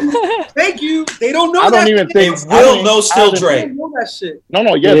Wizkid. know it. Thank you. They don't know I that. don't even shit. think They will know Still They Dre. don't know that shit.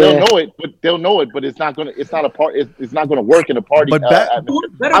 No, Yeah. they'll know it, but they'll know it, but it's not gonna. It's not a part. It's not gonna work in a party. But back- atmosphere.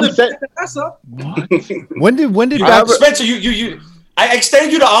 Better I'm than saying- Back That Ass Up. When did Back Spencer, you I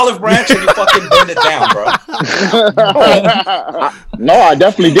extended you the olive branch and you fucking burned it down, bro. No, I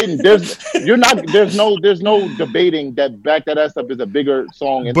definitely didn't. There's no debating that Back That Ass Up is a bigger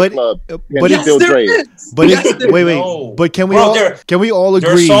song in But- the club. but than it- Yes, Still there Dre. is. But Yes, it, there wait, No. but can we Bro, all there- agree?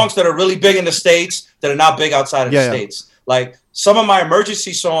 There are songs that are really big in the States that are not big outside of Yeah, the yeah. States. Like some of my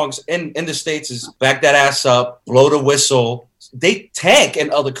emergency songs in the States is Back That Ass Up, Blow the Whistle. They tank in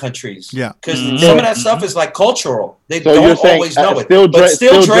other countries. Yeah. Because some of that stuff is like cultural. They So you're don't saying, always know it. Still Dre- But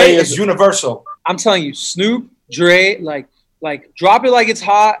Still Still Dre Dre is is- universal. I'm telling you, Snoop, Dre, like Drop It Like It's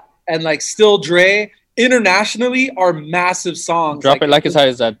Hot and like Still Dre internationally are massive songs. Drop It Like It's Hot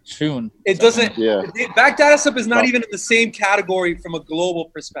is that tune. It doesn't. Yeah. Back That Ass Up is not even in the same category from a global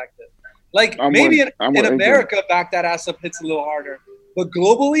perspective. Like I'm maybe with- I'm in with America, Back That Ass Up hits a little harder, but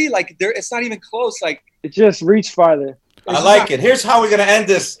globally, like it's not even close. Like It just reached farther. I like it. Here's how we're going to end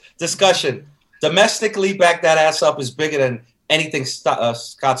this discussion. Domestically, Back That Ass Up is bigger than anything Scott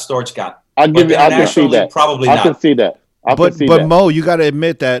Storch got. I But can see internationally, that. probably I not. can see that. I can see But that. Mo, you got to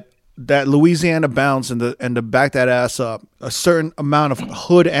admit that Louisiana Bounce and the Back That Ass Up, a certain amount of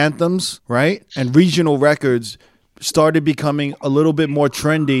hood anthems, right, and regional records started becoming a little bit more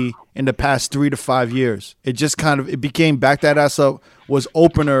trendy in the past 3 to 5 years. It just it became Back That Ass Up was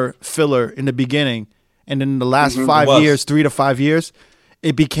opener filler in the beginning, and in the last 5 was. years, 3 to 5 years,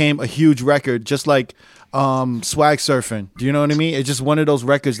 it became a huge record, just like Swag Surfing. Do you know what I mean? It's just one of those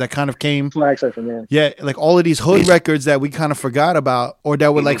records that kind of came. Flag surfing, man. Yeah, like all of these hood records that we kind of forgot about, or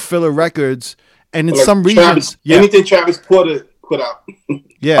that were like filler records, and in Like some Travis, regions, yeah, anything Travis Porter put out. I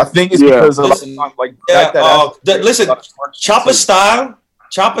yeah, think it's Yeah. because of Listen, like Yeah, Back That Ass Up. listen,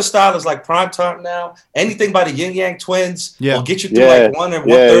 Chopper Style is like prime time now. Anything by the Yin Yang Twins Yeah. will get you through Yeah. like 1 and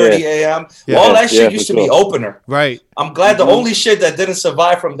Yeah, 1:30 a.m. Yeah. All that shit Yeah, used for to be sure. opener. right. I'm glad the only shit that didn't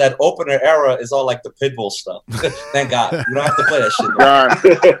survive from that opener era is all like the Pitbull stuff. Thank God. You don't have to play that shit.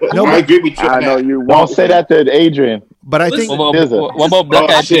 now. No, I agree with you. I on know that. you won't say that to Adrian. But I think What There's a- about, what about Black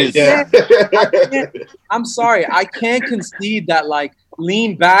Oh, Eyed shit, Peas? yeah. I'm sorry, I can't concede that like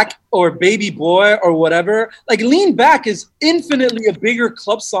Lean Back or Baby Boy or whatever. Like Lean Back is infinitely a bigger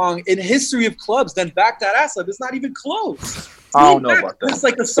club song in history of clubs than Back That Ass Up. It's not even close. I don't Lean know Back about that. is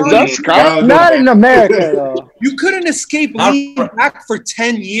like a song that you- Scott? Not in America, though. you couldn't escape Not Lean for- Back for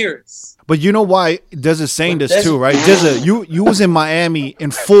 10 years. But you know why Dizza's saying But this too, right? Dizza, you was in Miami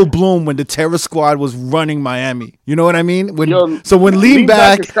in full bloom when the Terror Squad was running Miami. You know what I mean? When Yo, when Lean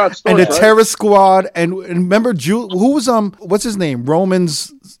Back is Scott Storch, and the right? Terror Squad and remember who was what's his name?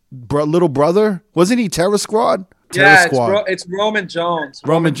 Roman's little brother? Wasn't he Terror Squad? Terror Yeah, Squad. it's Roman Jones.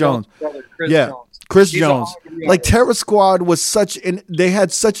 Roman Jones. Brother, Chris Yeah. Jones. Chris Jones. Like Terror Squad was they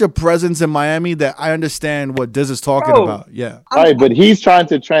had such a presence in Miami that I understand what Diz is talking about. Yeah. Right, but he's trying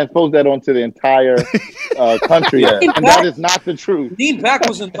to transpose that onto the entire country. And that is not the truth. Lean Back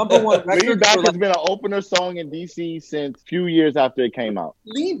was a number one record. Lean Back has been an opener song in DC since a few years after it came out.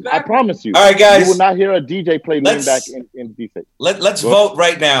 Lean Back. I promise you. All right, guys. You will not hear a DJ play Lean Back in DC. Let's vote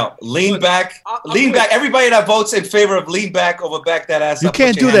right now. Lean Back. Lean Back. Everybody that votes in favor of Lean Back over Back That Ass Up. You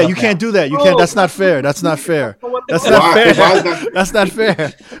can't do that. You can't do that. You can't. That's not fair. That's not fair. That's not fair. That's not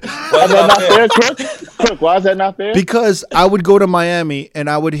fair. Why is that not fair, Crook? Why is that not fair? Because I would go to Miami and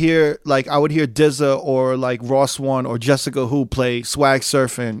I would hear Dizza or like Ross One or Jessica Who play Swag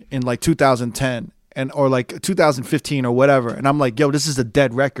Surfing in like 2010 or like 2015 or whatever, and I'm like, yo, this is a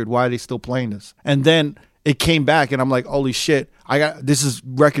dead record. Why are they still playing this? And then it came back, and I'm like, holy shit!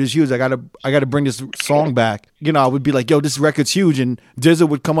 Record is huge. I gotta bring this song back. You know, I would be like, yo, this record's huge, and Dizza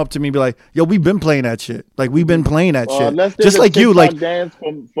would come up to me and be like, yo, we've been playing that shit. Like we've been playing that shit. Just like you, like dance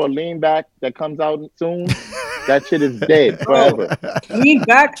for Lean Back that comes out soon. That shit is dead forever. Lean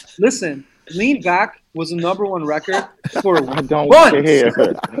Back. Listen, Lean Back was a number one record for months.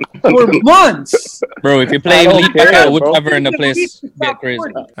 For months. Bro, if you play Lean Back, I would cover in the place get crazy.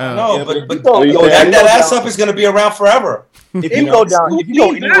 No, but that Ass Up is going to be around forever. If you go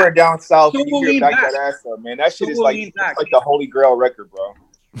anywhere down south and you hear Back That Ass Up, man, that shit is like the Holy Grail record, bro.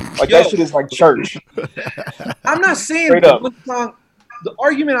 Like that shit is like church. I'm not saying one song. The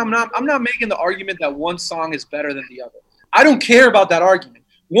argument I'm not making the argument that one song is better than the other. I don't care about that argument.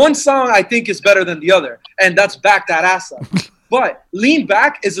 One song I think is better than the other, and that's Back That Ass Up. But Lean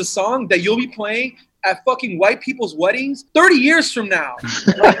Back is a song that you'll be playing at fucking white people's weddings 30 years from now.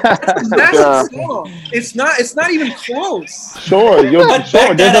 Like, that's a massive song. It's not even close. Sure. There's a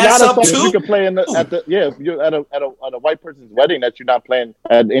lot of songs you can play if you're at a white person's wedding that you're not playing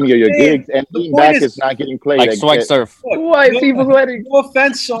at any of your gigs, and Lean Back is not getting played. Like Swag Surf. White people's wedding. No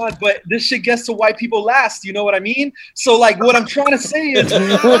offense, Sean, but this shit gets to white people last. You know what I mean? So like, what I'm trying to say is,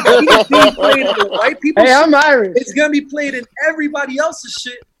 it's being played at the white people's. Hey, I'm Irish. It's gonna be played in everybody else's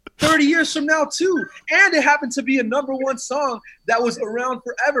shit 30 years from now too, and it happened to be a number one song that was around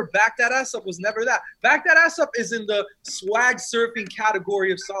forever. Back That Ass Up was never that. Back That Ass Up is in the swag surfing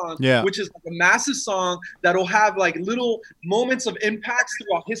category of songs, which is like a massive song that'll have like little moments of impacts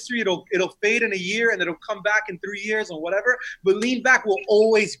throughout history. It'll fade in a year and it'll come back in 3 years or whatever. But Lean Back will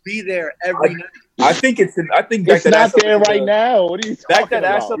always be there every night. I think it's Back That Ass Up there right now. What are you talking Back That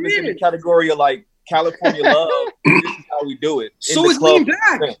Ass Up is in the category of like California Love. This is how we do it. So is Lean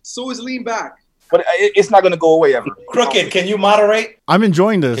Back. So is Lean Back. But it's not going to go away ever. Crooked, can you moderate? I'm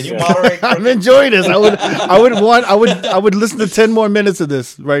enjoying this. Can you moderate? I'm enjoying this. I would listen to 10 more minutes of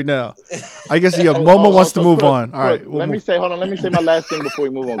this right now. I guess Momo wants to move on. All right. Let me say my last thing before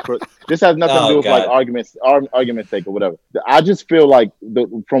we move on, Crook. This has nothing to do with like argument sake or whatever. I just feel like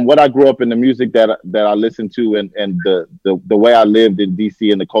from what I grew up in, the music that I listened to and the way I lived in DC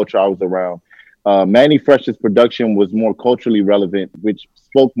and the culture I was around, Mannie Fresh's production was more culturally relevant, which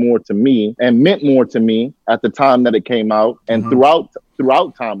spoke more to me and meant more to me at the time that it came out, and throughout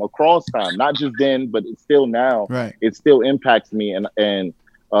time, across time, not just then, but it's still now. Right. It still impacts me, and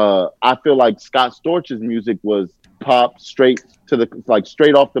I feel like Scott Storch's music was pop straight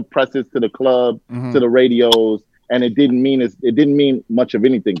off the presses to the club, to the radios. And it didn't mean much of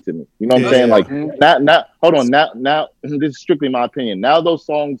anything to me. You know what I'm saying? Like now this is strictly my opinion. Now those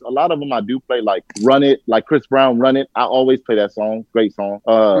songs, a lot of them I do play, like Run It, like Chris Brown, Run It. I always play that song. Great song.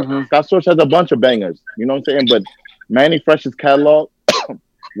 Scott Storch has a bunch of bangers. You know what I'm saying? But Mannie Fresh's catalog,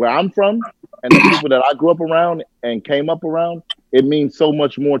 where I'm from, and the people that I grew up around and came up around, it means so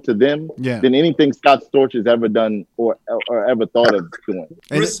much more to them than anything Scott Storch has ever done or ever thought of doing.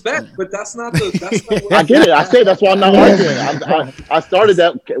 Respect, but that's not what I get it. I say that's why I'm not arguing. I started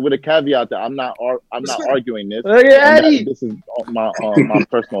that with a caveat that I'm not arguing this. This is my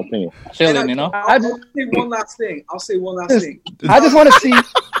personal opinion. Chilling, you know. I'll say one last thing. I just want to see.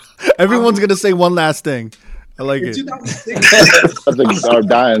 Everyone's gonna say one last thing. I like it. 2006, I think are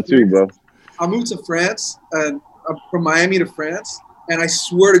dying too, bro. I moved to France and from Miami to France, and I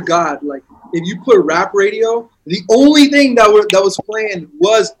swear to God, like if you put rap radio, the only thing that was playing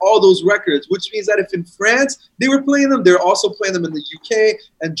was all those records, which means that if in France they were playing them, they're also playing them in the UK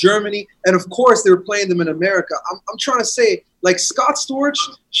and Germany, and of course they were playing them in America. I'm trying to say, like, Scott Storch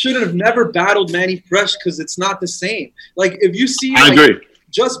should have never battled Mannie Fresh because it's not the same. Like if you see, I agree.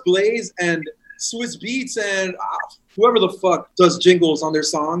 Just Blaze and Swiss Beats and whoever the fuck does jingles on their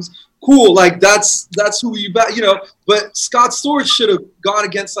songs, cool, like that's who you bet, you know. But Scott Storch should have gone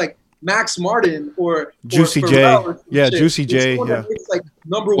against like Max Martin or Juicy J. Yeah, Juicy J. Yeah. It's like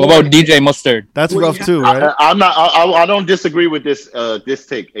Number What one. about DJ Mustard? That's Well, rough yeah. too, right? I'm not. I don't disagree with this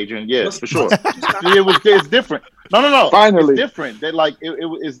take, Adrian. Yes, for sure. It's different. No. Finally. It's different. They like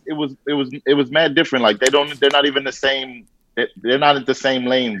it was mad different. Like they're not even the same. They're not at the same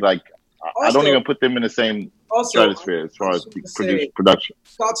lane. Like I don't Also- even put them in the same stratosphere as far as production.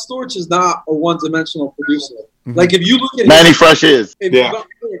 Scott Storch is not a one-dimensional producer. Mhm. Like if you look at Manny Fresh is.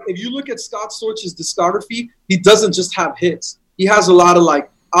 if you look at Scott Storch's discography, he doesn't just have hits. He has a lot of like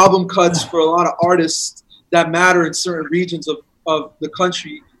album cuts for a lot of artists that matter in certain regions of the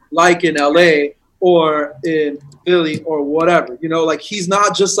country, like in LA or in Philly or whatever. You know, like he's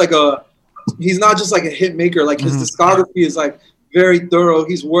not just like a hit maker. Like his discography is like very thorough.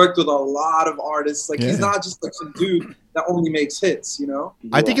 He's worked with a lot of artists. Like he's not just like some dude that only makes hits, you know?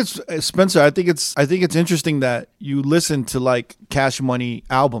 I think it's Spencer. I think it's interesting that you listen to like Cash Money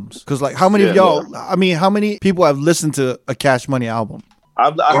albums because like how many of y'all? I mean, how many people have listened to a Cash Money album?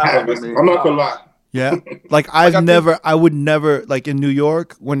 I'm not gonna lie. Yeah, like I would never like in New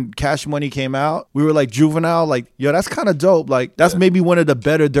York when Cash Money came out, we were like Juvenile, like yo, that's kind of dope. Like that's maybe one of the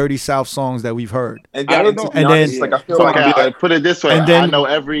better Dirty South songs that we've heard. And I don't know. to be honest, like I feel like I put it this way. And then- I know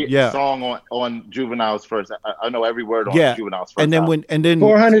every yeah. song on Juvenile's first. I know every word on Yeah, Juvenile's first. and then album.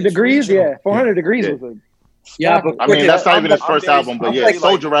 400 Degrees, 400 Degrees Yeah. was a. Yeah, but I mean, that's not even his first I'm album, but very- yeah, I'm like-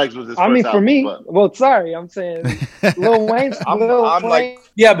 Soldier Rags was his first I mean, for album. me, but- well, sorry, I'm saying Lil Wayne. I'm Wayne- like-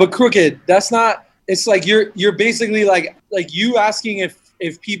 yeah, but Crooked, that's not. It's like you're basically like you asking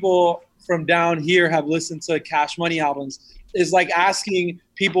if people from down here have listened to Cash Money albums is like asking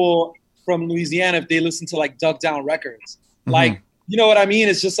people from Louisiana if they listen to like Duck Down Records. Like, you know what I mean?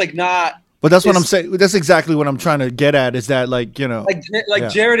 It's just like not. But that's what I'm saying. That's exactly what I'm trying to get at. Is that like you know? Like Yeah.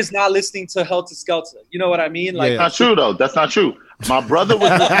 Jared is not listening to Helter Skelter. You know what I mean? Like, Yeah. That's not true though. That's not true. My brother was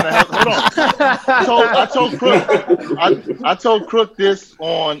listening to hold on. I told Crook.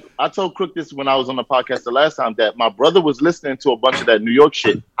 I told Crook this when I was on the podcast the last time that my brother was listening to a bunch of that New York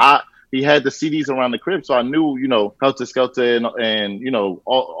shit. He had the CDs around the crib, so I knew, you know, Helter Skelter and you know,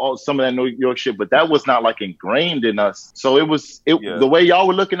 all some of that New York shit, but that was not like ingrained in us. So the way y'all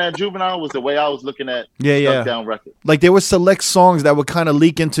were looking at Juvenile was the way I was looking at Duck Down Records. Like there were select songs that would kind of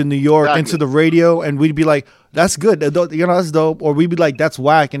leak into New York, into the radio, and we'd be like, "That's good, you know, that's dope," or we'd be like, "That's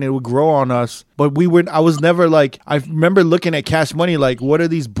whack," and it would grow on us. But I was never like, I remember looking at Cash Money like, what are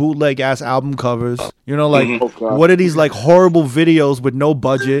these bootleg ass album covers? You know, like what are these like horrible videos with no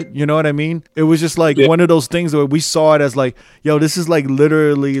budget? You know what I mean? It was just like one of those things where we saw it as like, yo, this is like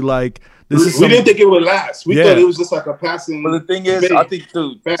literally like. We didn't think it would last. We thought it was just like a passing. But the thing is, I think,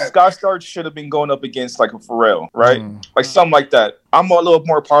 dude, Scott Storch should have been going up against like a Pharrell, right? Like something like that. I'm a little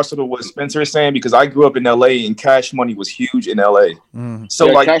more partial to what Spencer is saying because I grew up in LA and Cash Money was huge in LA. So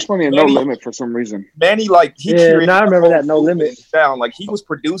like Cash Money and No Limit for some reason. Manny, like he Yeah, now I remember that No Limit sound. Like he was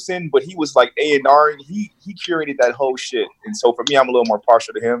producing, but he was like A&R and he curated that whole shit. And so for me, I'm a little more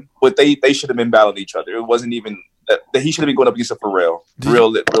partial to him. But they should have been battling each other. It wasn't even that he should have been going up against a Pharrell,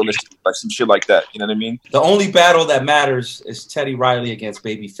 realistic, like some shit like that. You know what I mean? The only battle that matters is Teddy Riley against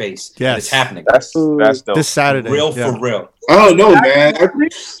Babyface. Yes. It's happening. That's dope. This Saturday. For real. I don't know, man.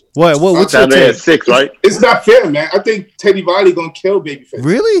 What? What's your Saturday take? at 6, right? It's not fair, man. I think Teddy Riley gonna kill Babyface.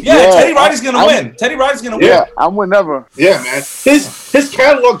 Really? Yeah, Teddy Riley's gonna win. Teddy Riley's gonna win. Yeah, I'm whenever. Yeah, man. His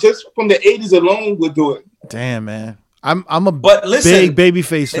catalog just from the '80s alone would do it. Damn, man. I'm a But listen, big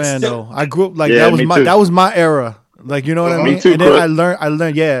Babyface fan still- though. I grew up like Yeah, that was me too. that was my era. Like you know what I Me mean? too, And then Chris. I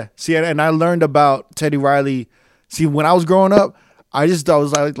learned, yeah. See, and I learned about Teddy Riley. See, when I was growing up, I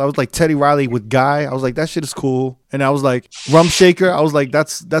was like Teddy Riley with Guy. I was like, that shit is cool. And I was like, Rum Shaker. I was like,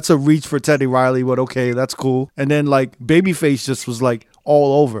 that's a reach for Teddy Riley, but okay, that's cool. And then like Babyface just was like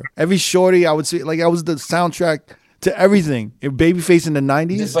all over. Every shorty I would see, like I was the soundtrack to everything. Babyface in the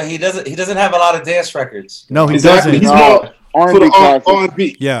 90s. But he doesn't have a lot of dance records. No, he Exactly. doesn't. He's more for the classic.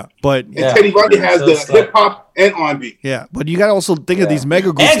 R&B. Yeah, but And Teddy Riley has So the it's like- hip hop and R&B. yeah, but you gotta also think of these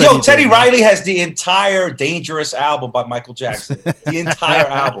mega groups. And that yo, he Teddy did. Riley has the entire Dangerous album by Michael Jackson. The entire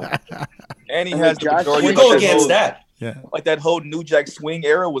album. And he has the Jack majority We of go that against whole- that. Yeah. Like that whole New Jack Swing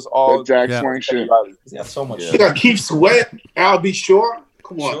era was all The Jack Yeah. Swing Teddy shit. Riley. He's got so much You shit. got Keith Sweat, Al B. Shore.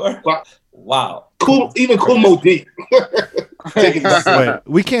 Come on. Sure. Wow. Wow. Even Cool Mo D. Take it back. Wait,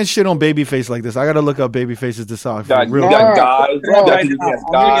 we can't shit on Babyface like this. I gotta look up Babyface's discography. You Real got quick. Guy. Right He now. has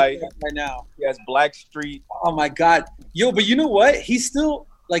I'm gonna Guy. get that right now. He has Blackstreet. Oh my god. Yo, but you know what? He's still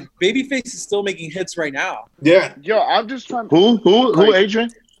like Babyface is still making hits right now. Yeah. Yo, I'm just trying. Who, Like- Adrian?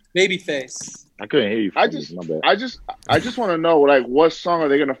 Babyface. I couldn't hear you. I just want to know, like, what song are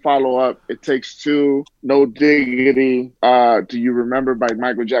they gonna follow up? It Takes Two, No Diggity. Do you remember by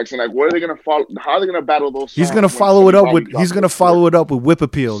Michael Jackson? Like, what are they gonna follow? How are they gonna battle those songs? He's gonna follow it up with. He's gonna follow it up with Whip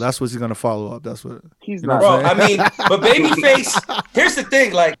Appeal. That's what he's gonna follow up. That's what. He's not. Bro, I mean, but Babyface. Here's the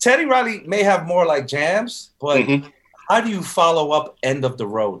thing: like Teddy Riley may have more like jams, but how do you follow up "End of the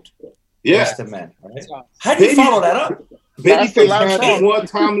Road"? Yeah, Rest of Men. Right? How do you follow that up? Babyface has more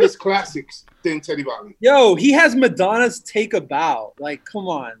timeless classics than Teddy Riley. Yo, he has Madonna's "Take a Bow." Like, come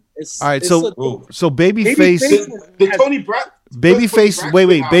on. All right, so Babyface. The Tony Braxton. Babyface.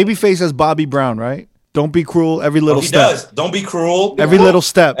 Wait. Babyface has Bobby Brown, right? Don't Be Cruel. Every Little Step. He does. Don't Be Cruel. Every Little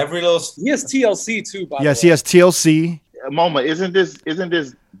Step. Every little. He has TLC too. By Yes, the way. he has TLC. Moma, isn't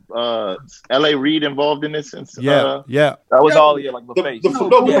this L.A. Reid involved in this? Yeah. That was all like the face. The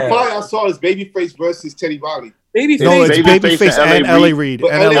fly I saw is Babyface versus Teddy Riley. Babyface. No, it's Babyface and L.A. Reid.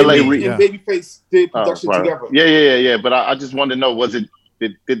 But L.A. Reid and Babyface did production together. Yeah. But I just wanted to know, was it?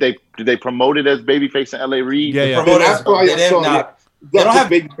 Did they promote it as Babyface and L.A. Reid? Yeah. That's why I saw it. They don't have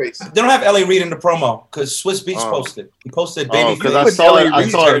Babyface. They don't have L.A. Reid in the promo because Swiss Beats posted. He posted Babyface. Because I saw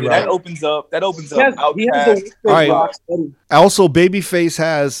it. That opens up. He has Outkast. the All right. Also, Babyface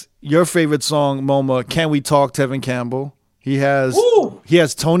has your favorite song, MoMA. Can We Talk? Tevin Campbell. He has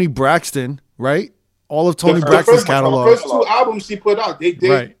Tony Braxton, right? All of Tony Braxton's catalog. The first two albums he put out, they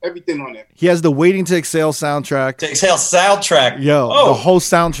did everything on it. He has the Waiting to Exhale soundtrack. To Exhale soundtrack. The whole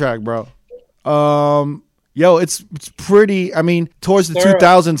soundtrack, bro. It's pretty. I mean, towards the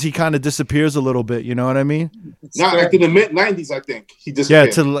 2000s, he kind of disappears a little bit. You know what I mean? Not like in the mid 90s, I think he disappeared.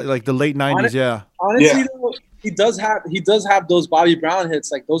 Yeah, to like the late 90s. Honestly, though, he does have those Bobby Brown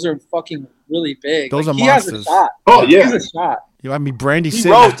hits. Like those are fucking really big. Those are he monsters. has a shot. Oh yeah, he has a shot. I mean, Brandy He City.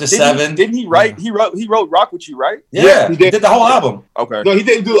 wrote to 7. Didn't he write? He wrote "Rock with You," right? Yeah, he did the whole album. Okay. No, he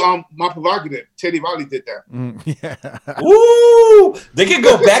didn't do My Prerogative. Teddy Riley did that. Yeah. Woo! They can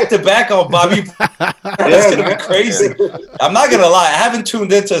go back to back on Bobby. That's gonna be crazy. I'm not gonna lie. I haven't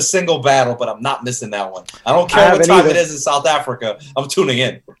tuned into a single battle, but I'm not missing that one. I don't care what time it is in South Africa. I'm tuning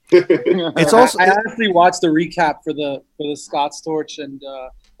in. It's also. I actually watched the recap for the Scott Storch and.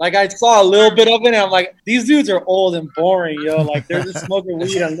 Like I saw a little bit of it, and I'm like, these dudes are old and boring, yo. Like they're just smoking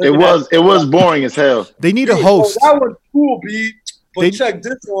weed. And it was boring as hell. They need a host. That was cool, B. But check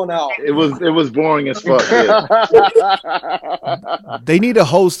this one out. It was boring as fuck. Yeah. They need a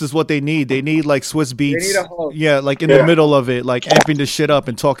host, is what they need. They need like Swiss Beats. They need a host. Yeah, like in the middle of it, like amping the shit up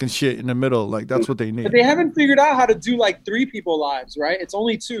and talking shit in the middle. Like that's what they need. But they haven't figured out how to do like 3 people lives, right? It's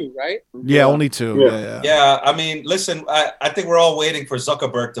only 2, right? Yeah, only 2. Yeah. I mean, listen, I think we're all waiting for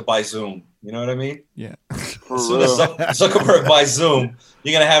Zuckerberg to buy Zoom. You know what I mean? Yeah. As soon as Zuckerberg buys Zoom,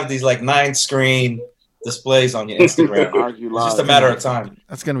 you're gonna have these like 9-screen displays on your Instagram. It's just a matter of time.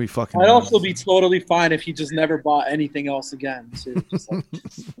 That's gonna be fucking. I'd also be totally fine if he just never bought anything else again. Too.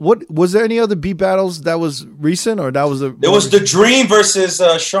 What was there any other beat battles that was recent or that was a? It was The Dream versus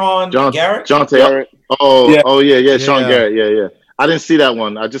Sean Garrett. John Garrett. Yeah, Sean Garrett. Yeah. I didn't see that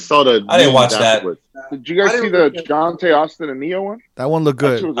one. I just saw the. I didn't watch that. Did you guys see the Jonte Austin and Neo one? That one looked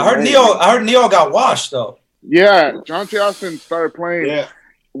good. I heard Neo got washed though. Yeah, Jonte Austin started playing. Yeah.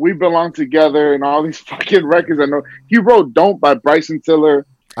 We Belong Together and all these fucking records. I know he wrote "Don't" by Bryson Tiller.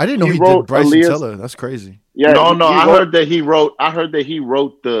 I didn't know he did Bryson Tiller. That's crazy. Yeah, no. I heard that he wrote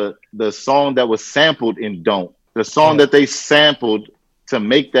the song that was sampled in "Don't." The song that they sampled to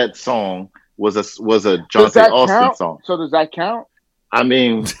make that song was a Jonte Austin song. So does that count? I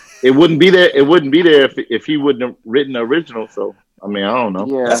mean, it wouldn't be there. It wouldn't be there if he wouldn't have written the original. So I mean, I don't know.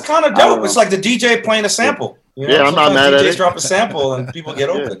 Yeah. That's kind of dope. It's like the DJ playing a sample. You know, I'm not mad at it. Drop a sample and people get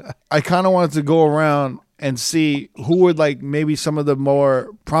open. I kind of wanted to go around and see who were like maybe some of the more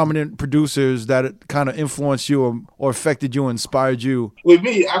prominent producers that kind of influenced you or affected you, inspired you. With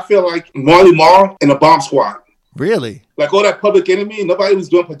me, I feel like Marley Marl and the Bomb Squad. Really? Like all that Public Enemy, nobody was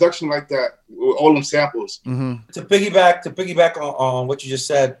doing production like that with all them samples. Mm-hmm. To piggyback on what you just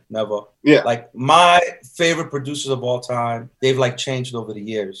said, Neva. Yeah. Like my favorite producers of all time, they've like changed over the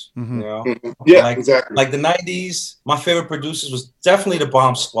years. Mm-hmm. You know? Mm-hmm. Yeah, like, exactly. Like the 90s, my favorite producers was definitely the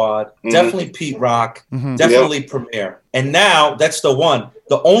Bomb Squad, definitely Pete Rock, definitely Premier. And now that's the one.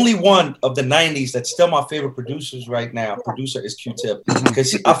 The only one of the 90s that's still my favorite producers right now, is Q-Tip.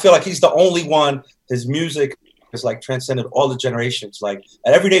 Because I feel like he's the only one, his music is like transcended all the generations. Like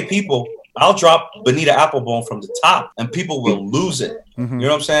at Everyday People, I'll drop Bonita Applebone from the top and people will lose it. You know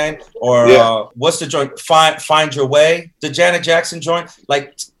what I'm saying? Or what's the joint? Find Your Way, the Janet Jackson joint.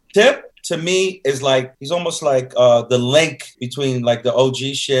 Like Tip to me is like, he's almost like the link between like the OG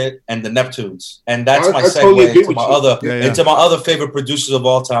shit and the Neptunes. And that's my segue into my other favorite producers of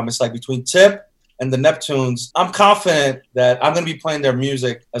all time. It's like between Tip and the Neptunes, I'm confident that I'm going to be playing their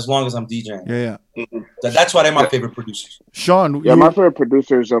music as long as I'm DJing. Yeah. That's why they're my favorite producers. Sean, Yeah, my favorite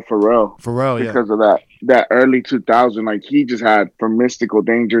producers are Pharrell. Pharrell, because of that early 2000. Like he just had from Mystical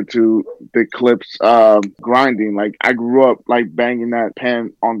Danger to the Clips grinding. Like I grew up like banging that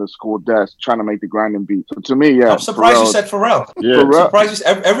pen on the school desk trying to make the grinding beat. So to me, yeah, I'm surprised you said Pharrell. Yeah. I'm surprised you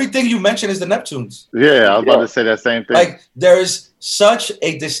said, everything you mentioned is the Neptunes. Yeah, I was about to say that same thing. Like there is such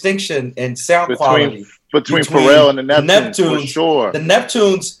a distinction in sound quality between Pharrell and the Neptunes, for sure. The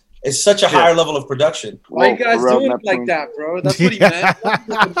Neptunes is such a higher level of production. Why you guys doing it like that, bro? That's what he meant.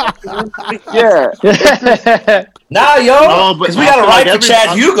 Yeah. Nah, yo, because we got to write for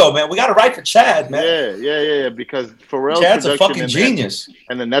Chad Hugo, man. We got to write for Chad, man. Yeah. Because Pharrell's Chad's a production fucking genius,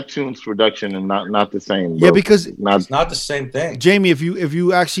 and the Neptunes production is not the same. Yeah, because it's not the same thing. Jamie, if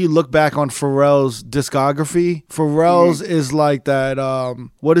you actually look back on Pharrell's discography, Pharrell's is like that.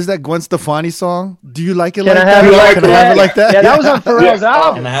 What is that Gwen Stefani song? Do you like it like that? Can I have it like that? Yeah, that was on Pharrell's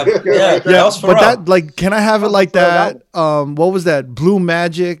album. That was Pharrell. But that, like, can I have it like that? What was that? Blue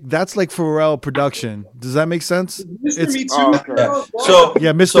Magic. That's like Pharrell production. Does that make sense? Mr. Me Too. So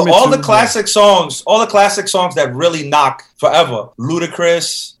Mr. So all the classic songs, that really knock forever.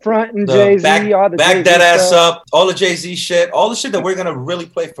 Ludacris, Front and Jay-Z, all the back Jay-Z that ass stuff. up, all the Jay-Z shit, all the shit that we're gonna really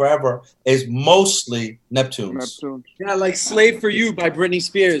play forever is mostly Neptunes. Yeah, like "Slave for You" by Britney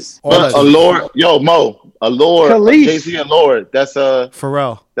Spears. But Allure, Allure, Jay-Z Allure. That's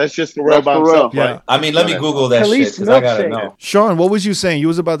Pharrell. That's just Pharrell by himself, Yeah. right? I mean, let me Google that shit because I gotta know. Sean, what was you saying? You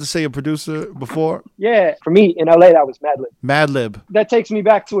was about to say a producer before? Yeah, for me in LA, that was Madlib. Madlib. That takes me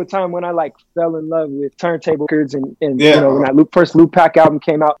back to a time when I like fell in love with turntable records and you know when that first Luke Pack album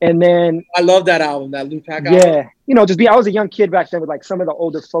came out, and then I love that album, that Luke Pack album. Yeah, you know, I was a young kid back then with like some of the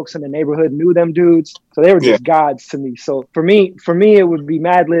older folks in the neighborhood knew them dudes, so they were just gods to me. So for me, it would be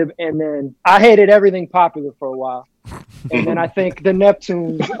Madlib, and then I hated everything popular for a while. And then I think the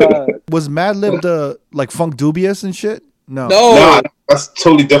Neptunes was Madlib the like Funk Dubious and shit? No, that's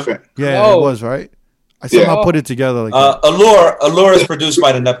totally different. Yeah, it was, right? I somehow put it together like that. Allure is produced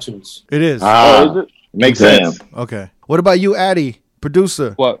by the Neptunes. It is. Makes sense. Okay. What about you, Addy?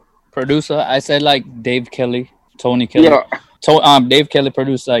 Producer. What producer? I said like Dave Kelly, Tony Kelly. Dave Kelly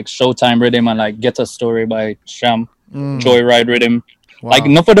produced like Showtime Rhythm and like Get a Story by Sham, Joyride Rhythm. Wow. Like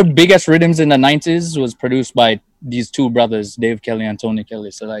enough of the biggest rhythms in the 90s was produced by these two brothers, Dave Kelly and Tony Kelly.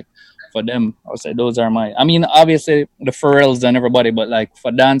 So like for them, I would say those are I mean, obviously the Pharrells and everybody, but like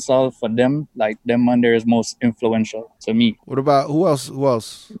for dancehall, for them, like them and there is most influential to me. What about who else? Well,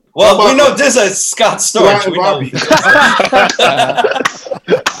 we know this is Scott Storch. We know.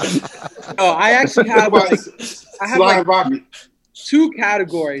 I actually have like two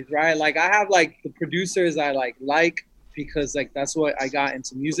categories, right? Like I have like the producers I like because like that's what I got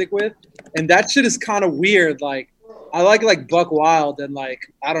into music with, and that shit is kind of weird. Like I like Buck Wild and like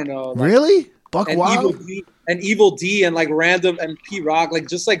I don't know. Like, really, Buck Wild Evil D and like Random and P Rock, like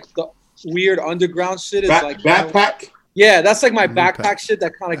just like the weird underground shit is like Backpack. Yeah, that's like my backpack shit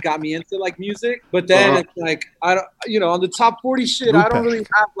that kind of got me into like music. But then it's like I don't, on the top 40 shit, I don't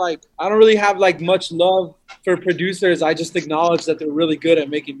really have like much love for producers. I just acknowledge that they're really good at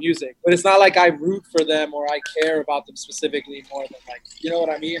making music. But it's not like I root for them or I care about them specifically more than like, you know what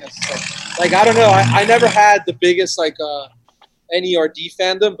I mean? It's like I don't know. I never had the biggest like NERD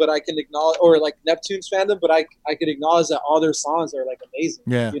fandom, but I can acknowledge, or like Neptunes fandom, but I could acknowledge that all their songs are like amazing.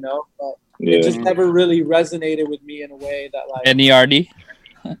 Yeah, But it just never really resonated with me in a way that like NERD.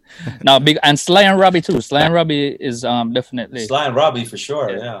 Now big and Sly and Robbie too. Sly and Robbie is definitely Sly and Robbie for sure.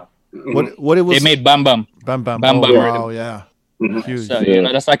 Yeah. What it was? They made Bam Bam. Bam Bam. Wow, yeah. Huge. So,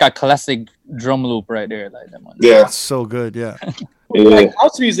 that's like a classic drum loop right there. Like that one. Yeah, it's so good. Yeah. Like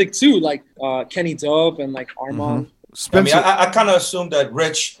house music too, like Kenny Dope and like Armand. I mean, I kind of assumed that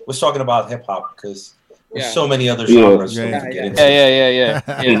Rich was talking about hip hop because there's so many other genres. Yeah.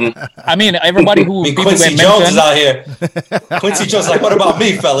 I mean, everybody who Quincy Jones is out here. Quincy Jones is like, what about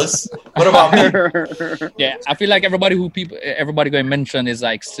me, fellas? What about me? Yeah, I feel like everybody going to mention is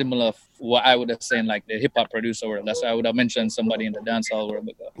like similar. What I would have said, like the hip hop producer world. That's why I would have mentioned somebody in the dancehall world.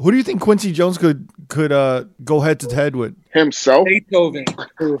 Who do you think Quincy Jones could go head to head with? Himself? Beethoven.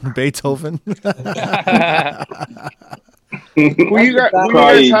 Beethoven. Who you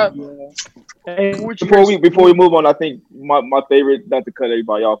guys have? Before we move on, I think my favorite, not to cut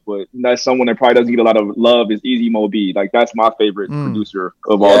everybody off, but that's someone that probably doesn't get a lot of love, is Easy Mo B. Like, that's my favorite producer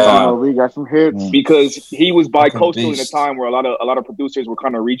of all time. We got some hits because he was bi-coastal in a time where a lot of producers were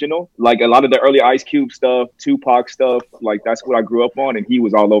kind of regional. Like a lot of the early Ice Cube stuff, Tupac stuff, like that's what I grew up on, and he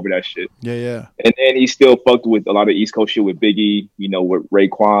was all over that shit. Yeah. And then he still fucked with a lot of East Coast shit with Biggie, you know, with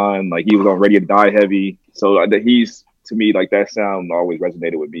Raekwon. Like he was on Ready to Die heavy. So he's, to me, like that sound always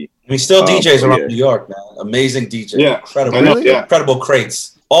resonated with me. I mean, still DJs around New York, man. Amazing DJ. Yeah. Incredible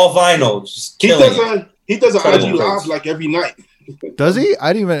crates. All vinyl. Just he does an IG live like every night. Does he?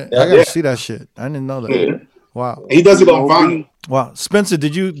 I didn't even. I gotta see that shit. I didn't know that. Yeah. Wow. He does it on vinyl. Wow. Spencer,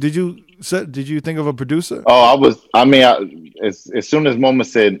 did you think of a producer? Oh, as soon as Moma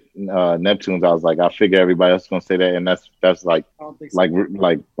said Neptunes, I was like, I figure everybody else is gonna say that, and that's like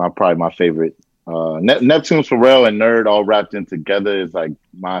probably my favorite. Neptunes, Pharrell, and Nerd all wrapped in together is like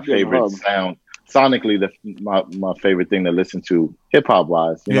my favorite sound. Sonically, my favorite thing to listen to, hip hop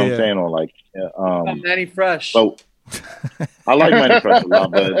wise. You know what I'm saying? Or like, Manny Fresh. So I like Manny Fresh a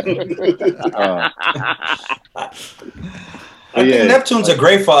lot, but I think Neptunes are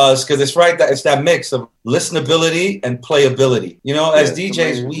great for us because it's that mix of listenability and playability. You know, as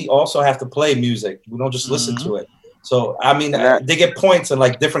DJs, we also have to play music. We don't just listen to it. So I mean, they get points in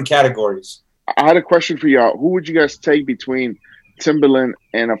like different categories. I had a question for y'all. Who would you guys take between Timbaland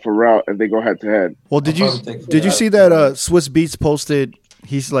and a Pharrell if they go head to head? Well, did you see that Swiss Beats posted?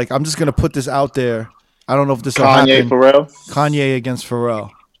 He's like, I'm just gonna put this out there. I don't know if this will happen. Kanye against Pharrell.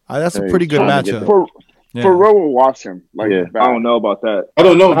 That's a pretty good matchup. Pharrell will watch him. Like, I don't know about that. I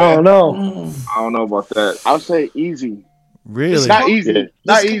don't know about that. I'll say easy. Really? It's not easy.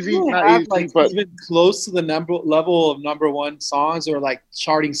 Not easy. But even close to the level of number one songs or like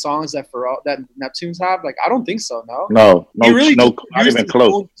charting songs that Neptunes have. Like, I don't think so. No, really not even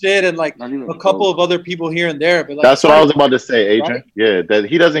close. Shit and like a couple of other people here and there. But like, that's what I was about to say, Adrian. Right? Yeah, that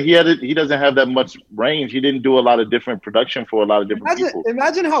he doesn't have that much range. He didn't do a lot of different production for a lot of different people.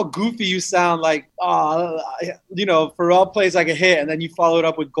 Imagine how goofy you sound. Like, you know, Pharrell plays like a hit, and then you follow it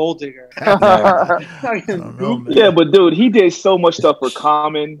up with Gold Digger. Yeah, but dude, he did so much stuff for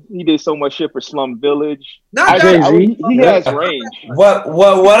Common. He did so much shit for Slum Village. He has range.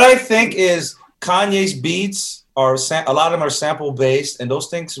 What I think is Kanye's beats are a lot of them are sample based, and those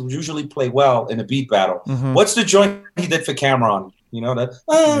things usually play well in a beat battle. Mm-hmm. What's the joint he did for Cameron? You know that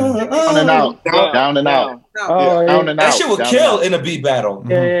down and out. Down and out. That shit would kill in a beat battle.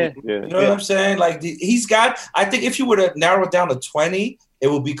 Yeah. You know what I'm saying? Like he's got. I think if you were to narrow it down to 20, it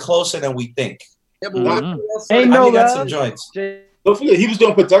would be closer than we think. Yeah, but got some joints. Don't forget, he was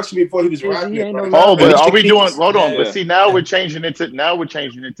doing production before he was rapping. But are we doing? Hold on, but see, now we're changing it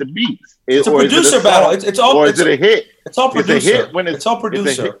to beats. It's a producer battle. It's all. Or is it a hit? It's all producer. It's a hit when it's all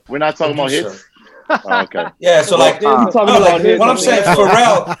producer. We're not talking about hits. Oh, okay. Yeah. So what I'm saying,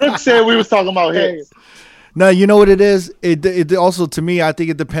 Pharrell said we was talking about hits. Now, you know what it is? It also, to me, I think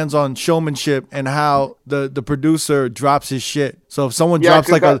it depends on showmanship and how the producer drops his shit. So if someone drops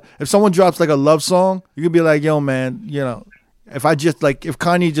like a love song, you could be like, yo, man, you know, if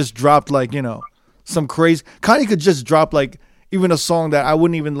Kanye just dropped like, you know, some crazy, Kanye could just drop like even a song that I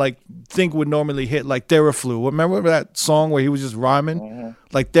wouldn't even like think would normally hit, like Theraflu. Remember that song where he was just rhyming? Mm-hmm.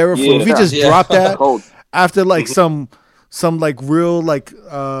 Like Theraflu. Yeah, if he just dropped that after like some like real like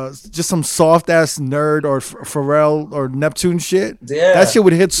just some soft ass Nerd or Pharrell or Neptune shit, that shit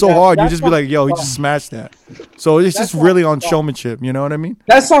would hit so hard. You just be like, yo, he just smashed that. So it's just really on showmanship. You know what I mean?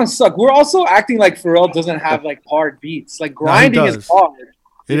 That song sucked. We're also acting like Pharrell doesn't have like hard beats. Like grinding is hard.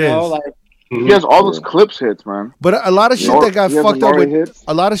 It is. Like, he has all those clips hits, man. But a lot of shit that got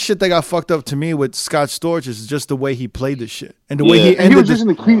fucked up to me with Scott Storch is just the way he played the shit and the way he ended. He was using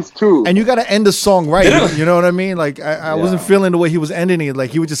the keys too. And you got to end the song right. You know what I mean? Like I wasn't feeling the way he was ending it.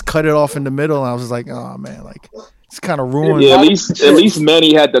 Like he would just cut it off in the middle, and I was just like, oh man, like it's kind of ruined. Yeah, at least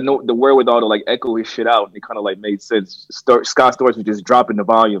Manny had the wherewithal to like echo his shit out. It kind of like made sense. Scott Storch was just dropping the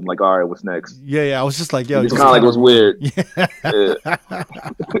volume. Like, all right, what's next? Yeah. I was just like, yo, it's kind of like it was weird. Yeah.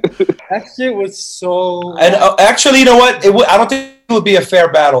 That shit was so. And actually, you know what? I don't think it would be a fair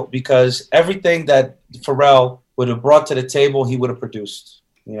battle because everything that Pharrell would have brought to the table, he would have produced.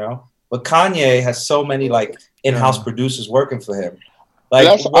 You know, but Kanye has so many like in-house producers working for him. Like,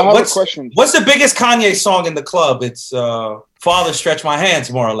 what's the biggest Kanye song in the club? It's "Father Stretch My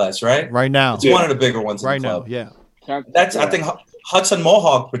Hands," more or less, right? Right now, it's one of the bigger ones. Right in the club. now, yeah. That's I think Hudson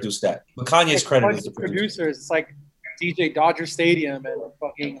Mohawk produced that, but Kanye's credit is the producers. It's like DJ Dodger Stadium and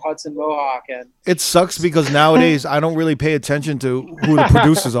fucking Hudson Mohawk, and it sucks because nowadays I don't really pay attention to who the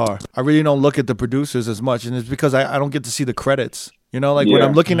producers are. I really don't look at the producers as much, and it's because I don't get to see the credits. You know, like when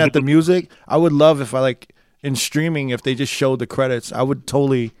I'm looking at the music, I would love if I like in streaming if they just showed the credits. I would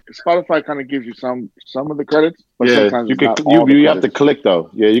totally. Spotify kind of gives you some of the credits, but Yeah, sometimes you it's can. not all the You have to credits. click though.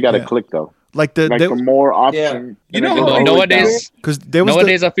 Yeah, you got to Yeah. click though. Like Like the more option. You and it know, goes all the way nowadays, because there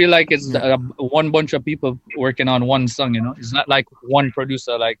was I feel like it's one bunch of people working on one song. You know, it's not like one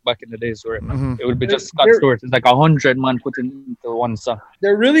producer like back in the days where it would be just Scott Stewart. It's like 100 man put into one song.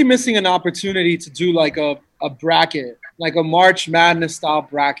 They're really missing an opportunity to do like a bracket, like a March Madness style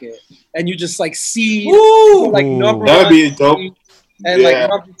bracket, and you just like see like number That'd one be dope. seed and like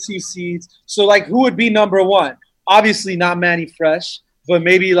number 2 seeds. So like, who would be number 1? Obviously not Manny Fresh, but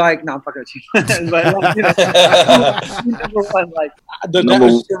maybe like no, I'm fucking with you. But, like, you know, number 1, like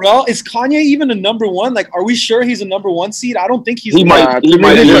Pharrell. Is Kanye even a number 1? Like, are we sure he's a number 1 seed? I don't think he's. He might. He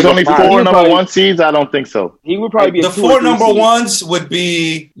might. There's only 4 He would number probably- 1 seeds. I don't think so. He would probably be The a 2 or 4 3 number seed. ones would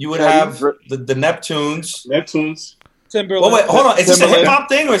be you would have the Neptunes. Neptunes. Timberlake. Well, wait, hold on. Is this a Timberlake. hip hop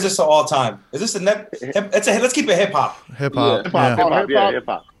thing or is this an all time? Is this a let's keep it hip hop. hip hop. Hip hop, Yeah. hip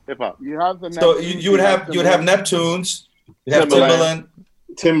hop. You have the So you would have Neptunes. You have Timberland.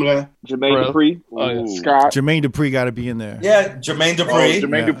 Timberland. Jermaine Dupri. Scott. Jermaine Dupri got to be in there. Yeah, Jermaine Dupri.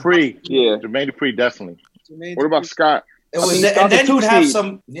 Jermaine Yeah. Dupri. Yeah. Jermaine Dupri, definitely. What about Scott? And then you would have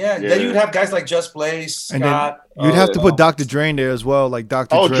some. Yeah. Then you'd have guys like Just Blaze, And then Scott. you'd have to put Dr. Dre in there as well, like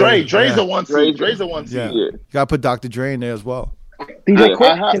Dr. Oh, Dre. Dre's yeah. a 1 seed. Dre's a 1 seed. Yeah. Yeah. You got to put Dr. Dre in there as well. DJ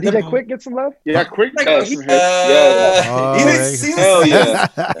Quick, I can DJ Quick get some love? Yeah, Quick. Like, got he- some hits. Oh, Hell yeah.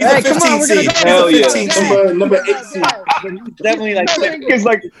 He's a 15 seed. Hell yeah. 15 seed. Number 8 seed. Definitely like. Quick is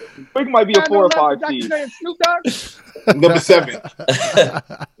like Quick might be a 4 or 5 seed. Snoop Dogg? Number 7.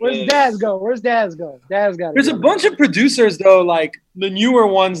 Where's Daz go? Where's Daz go? Daz got. There's a bunch of producers though, like the newer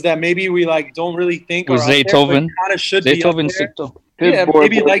ones that maybe we like don't really think are out there, but Zaytoven. kind of should be up Zaytoven there. sick though. Yeah, Boy,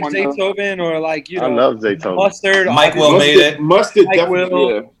 maybe Boy like Wonder. Zaytoven or like I know love Zaytoven. Mustard. Mike Will made it. Mustard Mike definitely.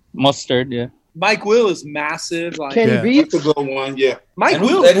 Will. Yeah. Mustard, yeah. Mike Will is massive. Like Kenny Yeah. Beats. That's a good one, yeah. Mike And,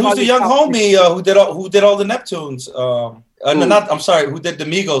 Will. and who's the young homie who did all the Neptunes? I'm sorry, who did the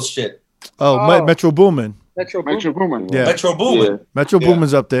Migos shit? Oh, Metro Boomin. Metro Metro Boomin. Boomin. Yeah. Metro Boomin. Metro Yeah.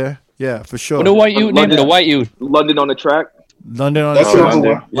 Boomin's up there. Yeah, for sure. What the white youth name? The white youth. London on the track. London on That's the a track. good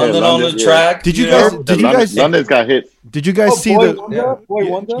one. London on the track. Did you guys? Did you guys? London's got hit. Did you guys see Boy the? Wonder? Boy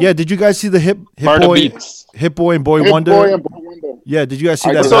Wonder? Yeah. Did you guys see the Hip Murder Boy, Beats. Hip Boy and Boy Hit Wonder? Boy and Boy Wonder. Yeah. Did you guys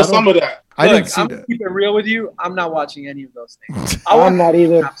see I that? saw battle? some of that. I Look, didn't see I'm that. gonna keep it real with you. I'm not watching any of those things. I'm not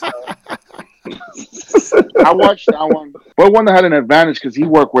either. I watched that one. Boy Wonder had an advantage because he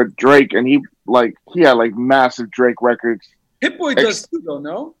worked with Drake and he had like massive Drake records. Hit Boy does too, though.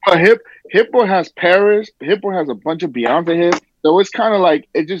 No. But Hip Boy has Paris. Hip Boy has a bunch of Beyonce hits. So it's kind of like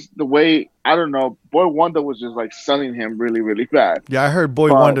it's just the way I don't know. Boy Wonder was just like sunning him really, really bad. Yeah, I heard Boy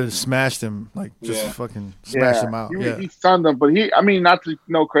But- Wonder smashed him, like just Yeah. fucking smashed him out. He, Yeah. he sunned him, but not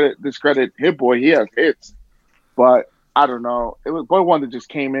to discredit Hit Boy. He has hits, but I don't know. It was Boy Wonder just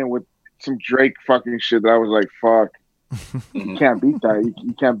came in with some Drake fucking shit that I was like, fuck. You can't beat that.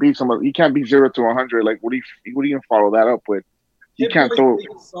 You can't beat somebody. You can't beat 0 to 100. Like, what do you gonna follow that up with? You Hit can't Boy's throw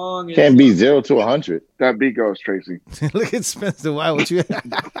biggest song is- Can't be 0 to 100. that beat goes Tracy. Look at Spencer. Why would you?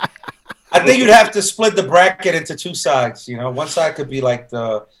 I think you'd have to split the bracket into 2 sides. You know, one side could be like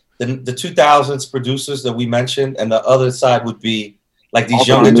the 2000s producers that we mentioned, and the other side would be like these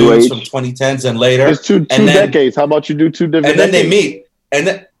Also younger the new dudes age. from 2010s and later. It's two And then- decades. How about you do 2 different And then they decades? meet, and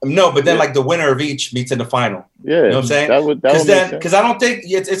then but then like the winner of each meets in the final. Yeah. You know what I'm saying? That would Because make sense. because I don't think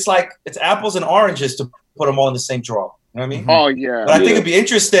it's like it's apples and oranges to put them all in the same draw. You know what I mean? Oh yeah. But I think it'd be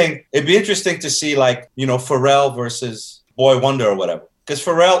interesting. It'd be interesting to see like Pharrell versus Boy Wonder or whatever. Because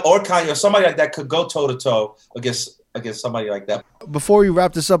Pharrell or Kanye or somebody like that could go toe to toe against somebody like that. Before we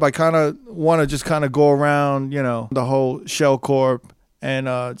wrap this up, I kind of want to just kind of go around, the whole Shell Corp and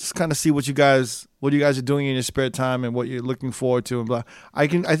just kind of see what you guys are doing in your spare time and what you're looking forward to and blah. I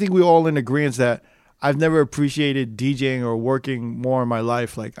think we're all in agreement that I've never appreciated DJing or working more in my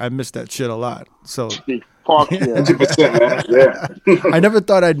life. Like I miss that shit a lot. So Fuck yeah. 100%, man. Yeah. I never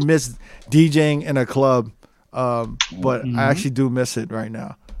thought I'd miss DJing in a club, but I actually do miss it right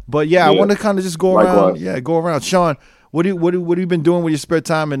now. But yeah, I want to kind of just go around. Likewise. Yeah, go around. Sean, what have you been doing with your spare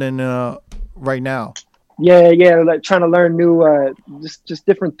time and then right now? Yeah, like trying to learn new, just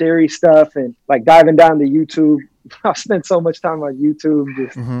different theory stuff and like diving down to YouTube. I've spent so much time on YouTube,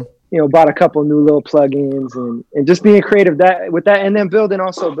 just bought a couple new little plugins and just being creative with that, and then building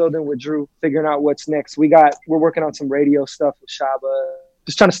with Drew, figuring out what's next. We're working on some radio stuff with Shaba.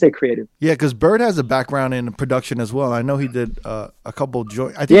 Just trying to stay creative. Yeah, because Bird has a background in production as well. I know he did a couple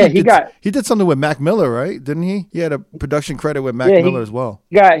joint. I think he did something with Mac Miller, right? Didn't he? He had a production credit with Mac Miller as well.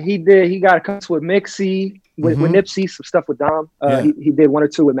 He got a couple with Mixie. with Nipsey, some stuff with Dom. Yeah. He did 1 or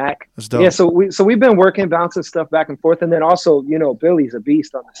 2 with Mac. That's dope. Yeah, so we've been working, bouncing stuff back and forth, and then also, you know, Billy's a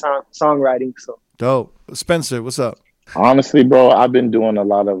beast on the songwriting. So Dope. Spencer, what's up? Honestly, bro, I've been doing a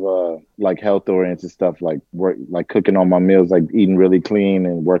lot of like health oriented stuff, like work, like cooking on my meals, like eating really clean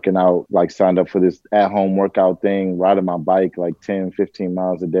and working out, like signed up for this at home workout thing, riding my bike like 10, 15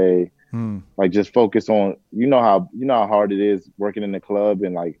 miles a day. Like just focus on, you know how hard it is working in the club,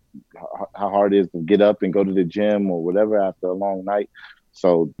 and like how hard it is to get up and go to the gym or whatever after a long night.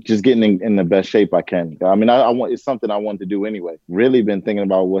 So just getting in the best shape I can. I mean, I want, it's something I want to do anyway. Really been thinking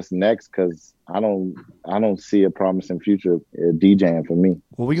about what's next, because I don't see a promising future DJing for me.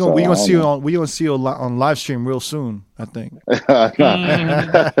 Well, we gonna see you on live stream real soon, I think.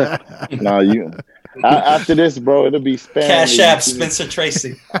 No, you. After this, bro, it'll be spam. Cash App Spencer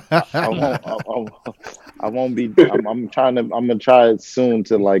Tracy. I won't be. I'm gonna try it soon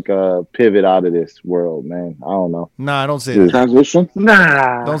to like pivot out of this world, man. I don't know. Nah, don't say that. Transition?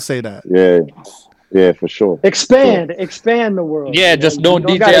 nah, Don't say that. Yeah, for sure. expand the world. Yeah, just don't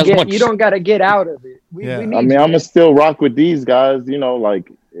DJ gotta as much. You don't gotta get out of it. We Yeah. need I mean, you. I'm gonna still rock with these guys. You know, like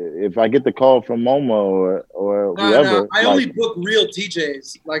if I get the call from Momo or whoever. I only book real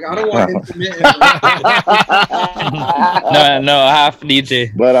DJs. Like, I don't want intermittent. No, half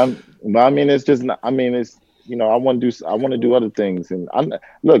DJ. But I mean, it's just. I mean, it's. You know, I want to do other things, and I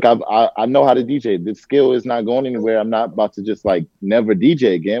know how to DJ. The skill is not going anywhere. I'm not about to just like never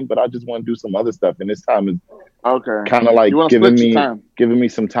DJ again, but I just want to do some other stuff. And this time is kind of like giving me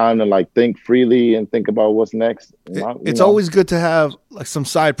some time to like think freely and think about what's next. It's always good to have like some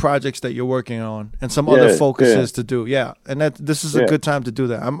side projects that you're working on and some other focuses to do. Yeah, and this is a good time to do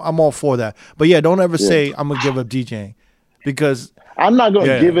that. I'm all for that. But yeah, don't ever say I'm gonna give up DJing, because I'm not going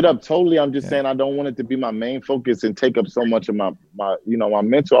to give it up totally. I'm just saying I don't want it to be my main focus and take up so much of my my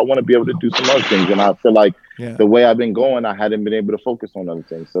mental. I want to be able to do some other things, and I feel like the way I've been going, I hadn't been able to focus on other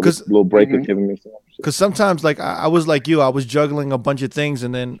things. So this little break is giving me some. Because sometimes, like I was like you, I was juggling a bunch of things,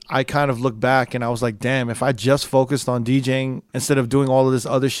 and then I kind of looked back and I was like, damn, if I just focused on DJing instead of doing all of this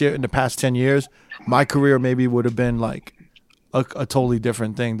other shit in the past 10 years, my career maybe would have been like a totally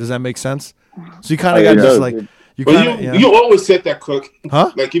different thing. Does that make sense? So you kind of got just like. You always said that, Cook.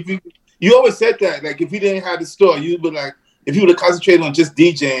 Huh? Like if you always said that. Like if you didn't have the store, you'd be like, if you would have concentrated on just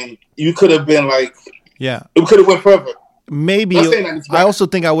DJing, you could have been like, it could have went further. Maybe. I also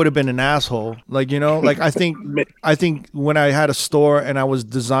think I would have been an asshole. Like, you know, like I think when I had a store and I was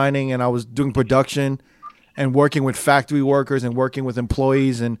designing and I was doing production and working with factory workers and working with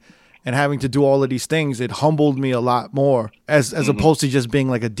employees and having to do all of these things, it humbled me a lot more as opposed to just being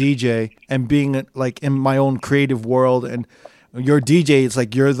like a DJ and being like in my own creative world. And your DJ, it's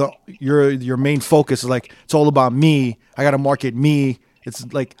like your main focus is like, it's all about me. I got to market me. It's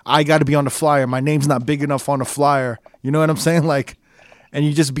like, I got to be on the flyer. My name's not big enough on the flyer. You know what I'm saying? Like, and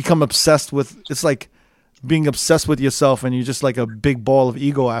you just become obsessed with, it's like being obsessed with yourself, and you're just like a big ball of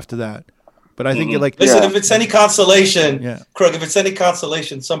ego after that. But I think you're like, listen, if it's any consolation, Krug, if it's any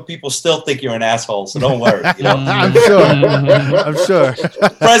consolation, some people still think you're an asshole, so don't worry. You know? I'm sure.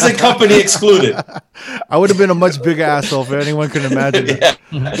 Present company excluded. I would have been a much bigger asshole if anyone could imagine it.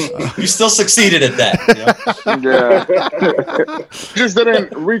 You still succeeded at that. Yeah. Just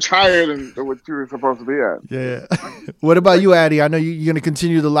didn't reach higher than what you were supposed to be at. Yeah. What about you, Addy? I know you're going to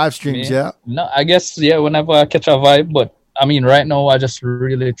continue the live streams, No, I guess, whenever I catch a vibe, but I mean, right now, I just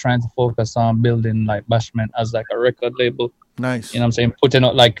really trying to focus on building like Bashment as like a record label. Nice. You know what I'm saying? Putting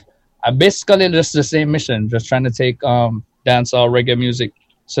out like, I basically just the same mission, just trying to take dancehall reggae music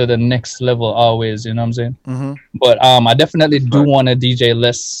to the next level always, you know what I'm saying? Mm-hmm. But I definitely do want to DJ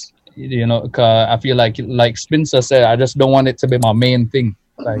less, you know, cause I feel like Spencer said, I just don't want it to be my main thing.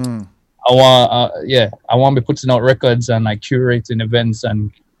 Like, I want to be putting out records and like curating events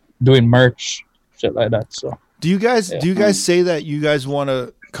and doing merch, shit like that, so. Do you guys say that you guys want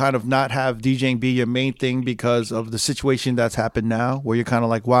to kind of not have DJing be your main thing because of the situation that's happened now, where you're kind of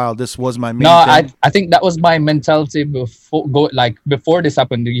like, wow, this was my main thing? I think that was my mentality before this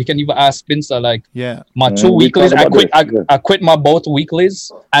happened. You can even ask Spencer, like, my 2 weeklies, I quit my both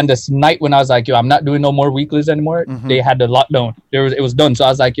weeklies, and this night when I was like, yo, I'm not doing no more weeklies anymore, they had the lockdown. It was done. So I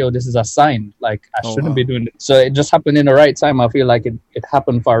was like, yo, this is a sign. Like, I shouldn't be doing it. So it just happened in the right time. I feel like it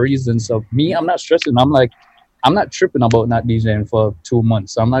happened for a reason. So me, I'm not stressing. I'm like, I'm not tripping about not DJing for 2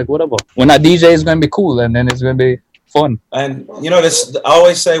 months. I'm like, whatever. When I DJ, it's going to be cool, and then it's going to be fun. And, you know, this I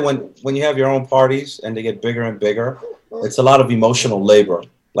always say when you have your own parties and they get bigger and bigger, it's a lot of emotional labor.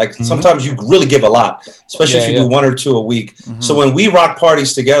 Like, sometimes you really give a lot, especially if you do 1 or 2 a week. So when we rock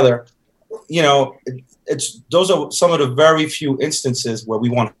parties together, you know, those are some of the very few instances where we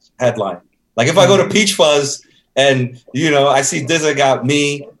want to headline. Like if I go to Peach Fuzz and, you know, I see Dizza got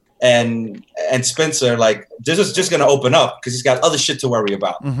me and Spencer, like Dizza's just going to open up because he's got other shit to worry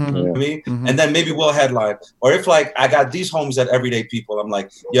about. Mm-hmm. You know what I mean? Mm-hmm. And then maybe we'll headline. Or if like I got these homies at Everyday People, I'm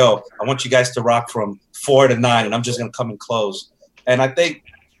like, yo, I want you guys to rock from 4 to 9 and I'm just going to come and close. And I think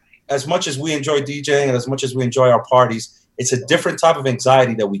as much as we enjoy DJing and as much as we enjoy our parties, it's a different type of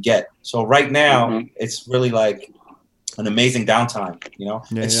anxiety that we get. So right now, it's really like an amazing downtime. You know,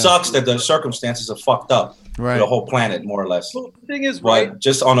 it sucks that the circumstances are fucked up for the whole planet, more or less. Well, the thing is, but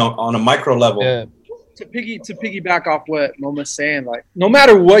just on a micro level. Yeah. To piggyback off what Moma's saying, like no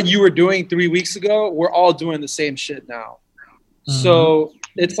matter what you were doing 3 weeks ago, we're all doing the same shit now. Mm-hmm. So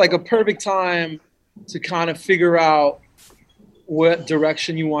it's like a perfect time to kind of figure out what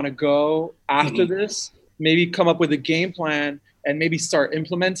direction you want to go after this. Maybe come up with a game plan and maybe start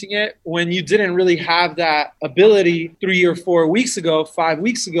implementing it when you didn't really have that ability 3 or 4 weeks ago, 5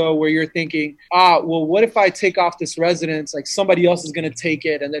 weeks ago, where you're thinking, well, what if I take off this residence? Like somebody else is going to take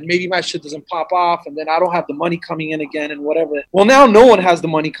it. And then maybe my shit doesn't pop off. And then I don't have the money coming in again and whatever. Well, now no one has the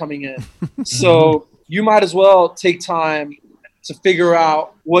money coming in. So you might as well take time to figure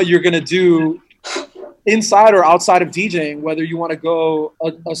out what you're going to do inside or outside of DJing, whether you want to go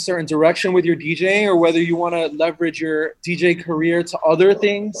a certain direction with your DJing or whether you want to leverage your DJ career to other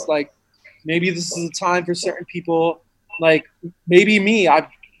things. Like maybe this is a time for certain people, like maybe me,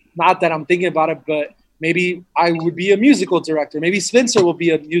 not that I'm thinking about it, but maybe I would be a musical director. Maybe Spencer will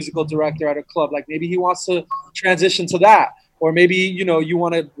be a musical director at a club. Like maybe he wants to transition to that. Or maybe, you know, you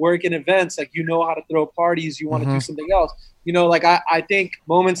want to work in events, like you know how to throw parties, you want to do something else. You know, like I think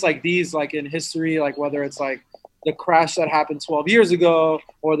moments like these, like in history, like whether it's like the crash that happened 12 years ago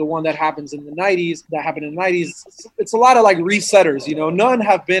or the one that happens in the 90s, it's a lot of like resetters, you know. None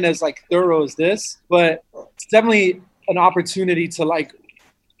have been as like thorough as this, but it's definitely an opportunity to like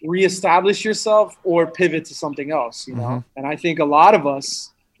reestablish yourself or pivot to something else, you know. And I think a lot of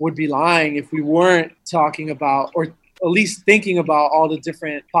us would be lying if we weren't talking about or at least thinking about all the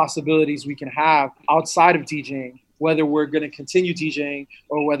different possibilities we can have outside of DJing, whether we're going to continue DJing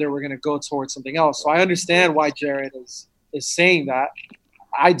or whether we're going to go towards something else. So I understand why Jared is saying that.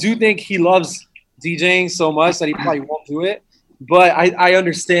 I do think he loves DJing so much that he probably won't do it, but I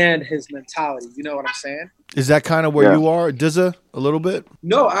understand his mentality. You know what I'm saying? Is that kind of where you are, Dizza, a little bit?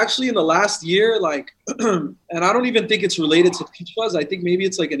 No, actually in the last year, like, and I don't even think it's related to Peach Fuzz. I think maybe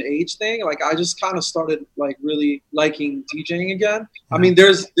it's like an age thing. Like I just kind of started like really liking DJing again. I mean,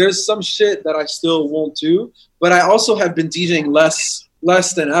 there's some shit that I still won't do, but I also have been DJing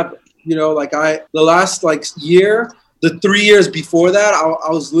less than ever. You know, like the last like year, the 3 years before that, I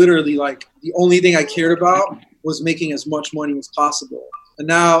was literally like, the only thing I cared about was making as much money as possible. And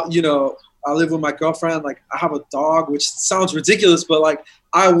now, you know, I live with my girlfriend. Like I have a dog, which sounds ridiculous, but like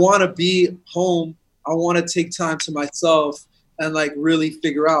I want to be home. I want to take time to myself and like really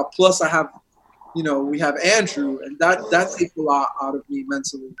figure out. Plus I have, you know, we have Andrew, and that takes a lot out of me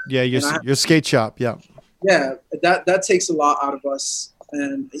mentally. Yeah, your skate shop. Yeah. Yeah, that takes a lot out of us.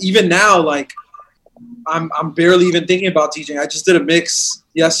 And even now, like I'm barely even thinking about DJing. I just did a mix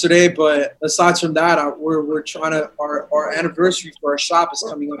yesterday, but aside from that, we're trying to our anniversary for our shop is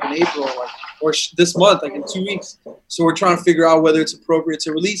coming up in April, or this month, like in 2 weeks. So we're trying to figure out whether it's appropriate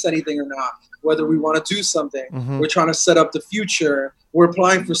to release anything or not, whether we want to do something. We're trying to set up the future. We're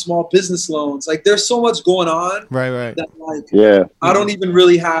applying for small business loans. Like there's so much going on. Right. That like I don't even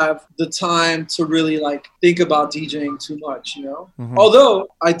really have the time to really like think about DJing too much, you know. Although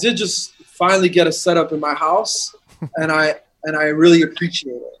I did just finally get a setup in my house, and I really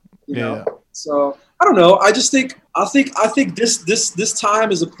appreciate it, you know. So I don't know. I think this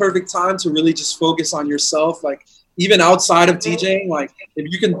time is a perfect time to really just focus on yourself. Like even outside of DJing, like if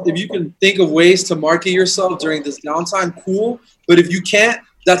you can think of ways to market yourself during this downtime, cool. But if you can't,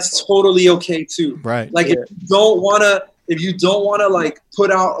 that's totally okay too. Right. Like if you don't wanna like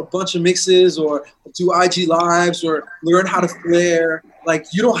put out a bunch of mixes or do IG lives or learn how to flare, like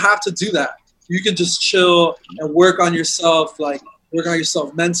you don't have to do that. You can just chill and work on yourself, like work on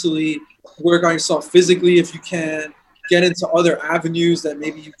yourself mentally, work on yourself physically if you can, get into other avenues that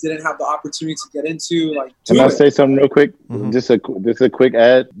maybe you didn't have the opportunity to get into. Like, can I say something real quick? Just a quick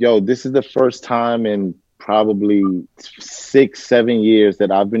ad. Yo, this is the first time in probably 6-7 years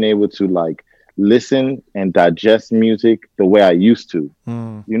that I've been able to like listen and digest music the way I used to.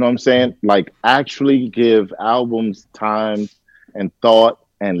 You know what I'm saying? Like actually give albums time and thought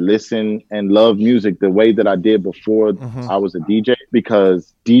and listen and love music the way that I did before I was a DJ,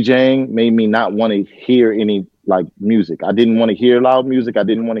 because DJing made me not want to hear any like music. I didn't want to hear loud music. I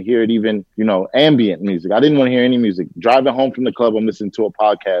didn't want to hear it even, you know, ambient music. I didn't want to hear any music. Driving home from the club, I'm listening to a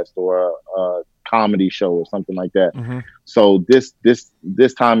podcast or a comedy show or something like that. So this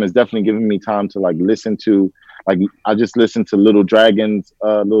time is definitely giving me time to like listen to, like, I just listened to Little Dragons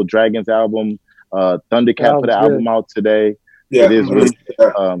album. Thundercat put an album out today. Yeah, it is really.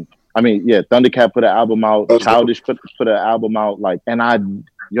 Thundercat put an album out. Childish put an album out. Like, and I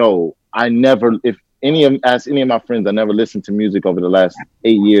never, ask any of my friends, I never listened to music over the last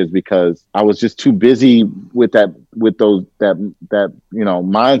 8 years because I was just too busy with that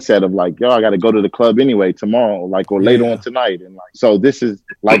mindset of like, I got to go to the club anyway tomorrow, like, or later on tonight, and like, so this is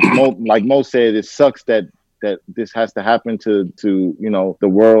like Mo said, it sucks that this has to happen to the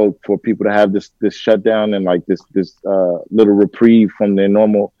world for people to have this shutdown and like this little reprieve from their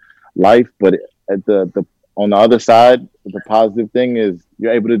normal life. But at the on the other side, the positive thing is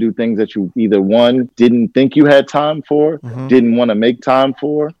you're able to do things that you either didn't think you had time for, didn't want to make time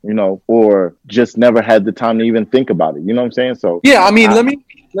for, or just never had the time to even think about it. You know what I'm saying? So yeah, I mean, let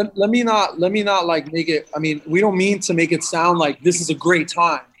me not like make it. I mean, we don't mean to make it sound like this is a great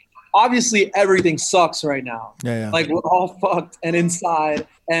time. Obviously, everything sucks right now. Like, we're all fucked and inside,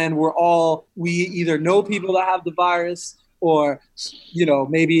 and we either know people that have the virus, or,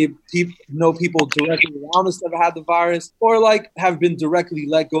 maybe know people directly around us that have had the virus, or like have been directly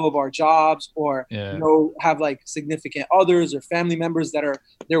let go of our jobs, or have like significant others or family members that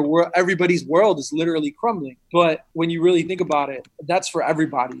everybody's world is literally crumbling. But when you really think about it, that's for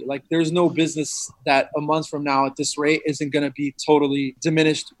everybody. Like, there's no business that a month from now at this rate isn't going to be totally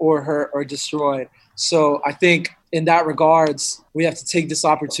diminished or hurt or destroyed. So I think in that regards, we have to take this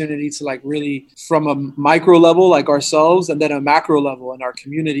opportunity to like really, from a micro level like ourselves, and then a macro level in our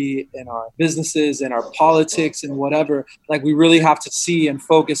community, in our businesses, in our politics, and whatever, like, we really have to see and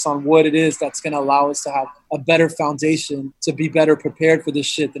focus on what it is that's going to allow us to have a better foundation to be better prepared for this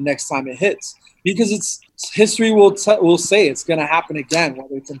shit the next time it hits. Because history will say it's going to happen again,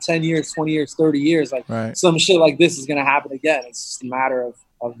 whether it's in 10 years, 20 years, 30 years, like some shit like this is going to happen again. It's just a matter of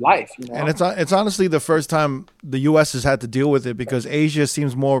life, And it's honestly the first time the U.S. has had to deal with it, because Asia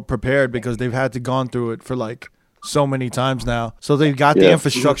seems more prepared because they've had to gone through it for like so many times now. So they've got the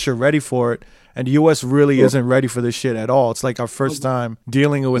infrastructure ready for it. And the U.S. really isn't ready for this shit at all. It's like our first time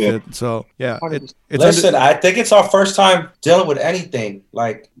dealing with it. So, Listen, I think it's our first time dealing with anything.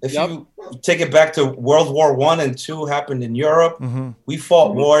 Like, if you take it back to World War I and II happened in Europe. We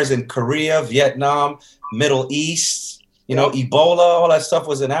fought wars in Korea, Vietnam, Middle East. Ebola, all that stuff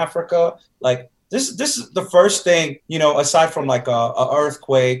was in Africa. Like, this is the first thing, aside from like a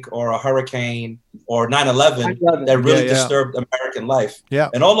earthquake or a hurricane or 9/11 that really disturbed American life.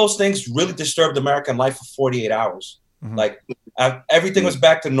 And all those things really disturbed American life for 48 hours. Like, everything was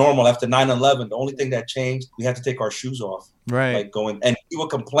back to normal after 9/11. The only thing that changed, we had to take our shoes off. Like, and we were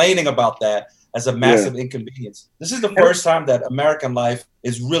complaining about that as a massive inconvenience. This is the first time that American life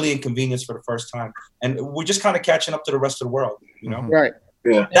is really inconvenienced for the first time. And we're just kind of catching up to the rest of the world, Right.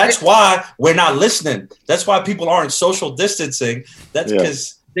 Yeah. That's why we're not listening. That's why people aren't social distancing. That's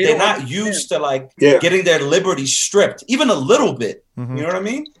because they're not used to like getting their liberties stripped, even a little bit. You know what I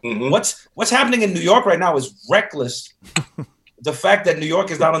mean? What's happening in New York right now is reckless. The fact that New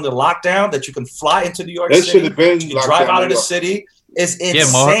York is not under lockdown, that you can fly into New York City, you drive out of the city, is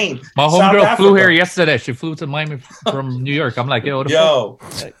insane. My homegirl flew here yesterday. She flew to Miami from New York. I'm like, yo,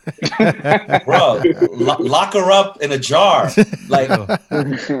 bro, lock her up in a jar. Like,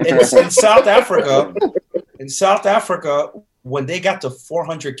 in South Africa, when they got to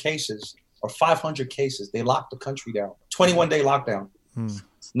 400 cases or 500 cases, they locked the country down. 21-day lockdown.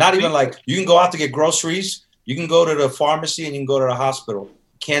 Not even like, you can go out to get groceries, you can go to the pharmacy, and you can go to the hospital.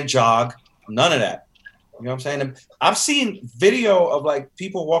 Can't jog, none of that. You know what I'm saying? And I've seen video of like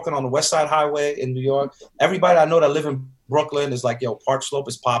people walking on the West Side Highway in New York. Everybody I know that live in Brooklyn is like, Park Slope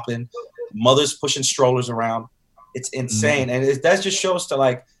is popping. Mothers pushing strollers around. It's insane. And that just shows to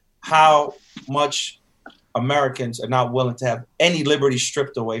like how much Americans are not willing to have any liberty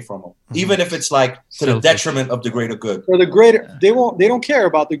stripped away from them, even if it's like to the detriment of the greater good. For the greater, they don't care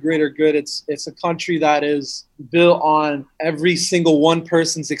about the greater good. It's a country that is built on every single one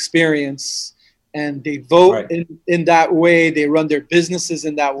person's experience. And they vote in that way. They run their businesses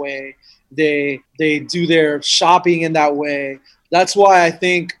in that way. They do their shopping in that way. That's why I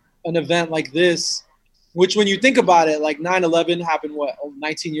think an event like this, which when you think about it, like 9/11 happened,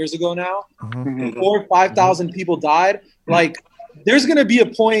 19 years ago now? 4,000 or 5,000 people died. Like, there's going to be a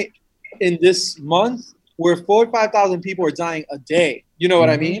point in this month where 4,000 or 5,000 people are dying a day. You know what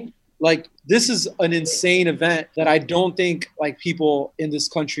I mean? Like, this is an insane event that I don't think like people in this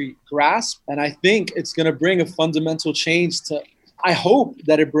country grasp. And I think it's going to bring a fundamental change to, I hope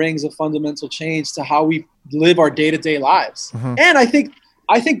that it brings a fundamental change to how we live our day-to-day lives. And I think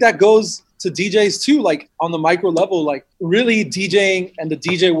that goes to DJs too, like on the micro level, like really DJing and the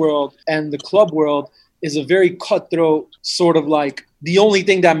DJ world and the club world is a very cutthroat sort of like, the only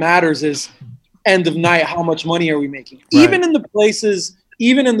thing that matters is end of night, how much money are we making? Right. Even in the places,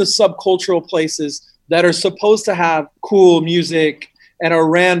 even in the subcultural places that are supposed to have cool music and are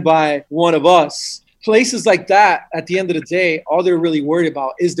ran by one of us, places like that, at the end of the day, all they're really worried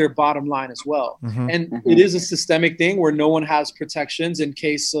about is their bottom line as well. And it is a systemic thing where no one has protections in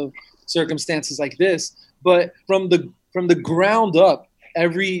case of circumstances like this. But from the ground up,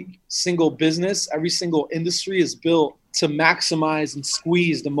 every single business, every single industry is built to maximize and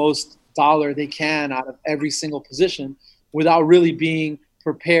squeeze the most dollar they can out of every single position without really being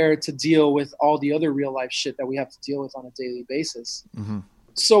prepared to deal with all the other real life shit that we have to deal with on a daily basis.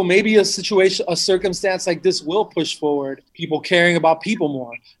 So maybe a circumstance like this will push forward people caring about people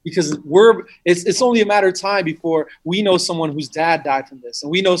more, because it's only a matter of time before we know someone whose dad died from this,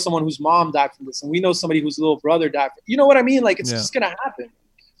 and we know someone whose mom died from this, and we know somebody whose little brother died from, you know what I mean? Like, it's just gonna happen.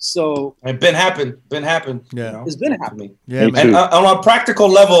 So it's been happening. Yeah, you know? It's been happening. Yeah, and on a practical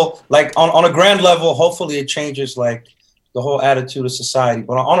level, like on a grand level, hopefully it changes like the whole attitude of society.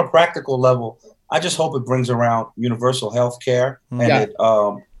 But on a practical level, I just hope it brings around universal health care and it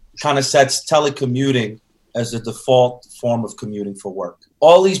kind of sets telecommuting as the default form of commuting for work.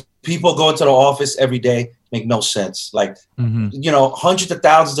 All these people going to the office every day make no sense. Like, you know, hundreds of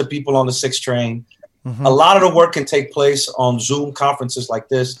thousands of people on the 6 train. A lot of the work can take place on Zoom conferences like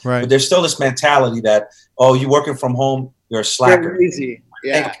this, but there's still this mentality that, oh, you're working from home, you're a slacker. Crazy.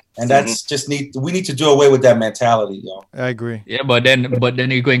 Yeah. And that's just we need to do away with that mentality, yo. I agree. Yeah, but then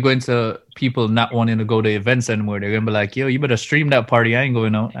you're going into people not wanting to go to events anymore. They're gonna be like, yo, you better stream that party. I ain't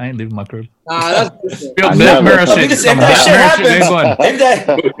going out. I ain't leaving my crib. If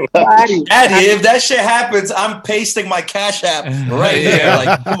that shit happens, I'm pasting my Cash App right here.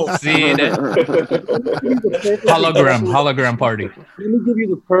 Like, oh. See that hologram party. Let me give you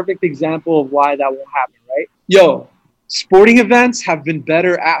the perfect example of why that won't happen, right? Yo, sporting events have been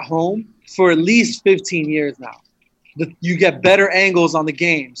better at home for at least 15 years now. You get better angles on the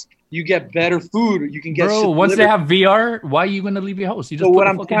games. You get better food. You can get shit once they have VR, why are you going to leave your house? You just put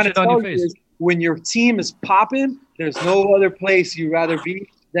the fucking shit on your face. When your team is popping, there's no other place you'd rather be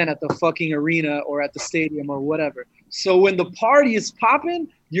than at the fucking arena or at the stadium or whatever. So when the party is popping,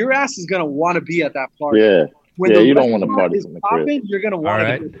 your ass is going to want to be at that party. Yeah. When you don't want to party in the crib. You're going to want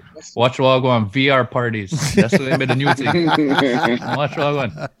to be. Watch while I go on VR parties. That's the name of the new thing. Watch while I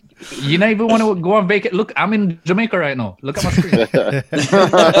go on. You not even want to go on vacation. Look, I'm in Jamaica right now. Look at my screen.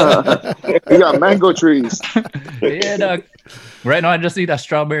 You got mango trees. Yeah, dog. Right now, I just eat a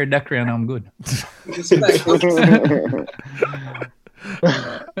strawberry daiquiri and I'm good.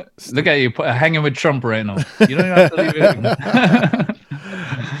 Look at you hanging with Trump right now. You don't even have to leave it.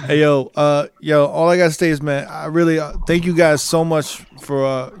 Hey, yo, all I gotta say is, man, I really thank you guys so much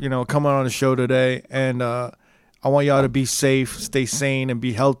for coming on the show today, and I want y'all to be safe, stay sane, and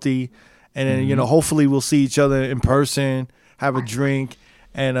be healthy, and then hopefully we'll see each other in person, have a drink,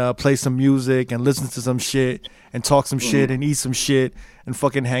 and play some music, and listen to some shit, and talk some shit, and eat some shit, and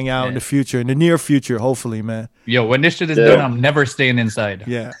fucking hang out in the near future, hopefully, man. Yo, when this shit is done, I'm never staying inside.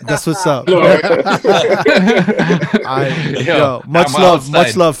 Yeah, that's what's up.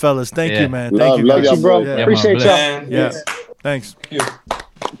 Much love, fellas. Thank you, man. Thank you, love y'all, bro. Yeah. Appreciate y'all. Yeah, thanks.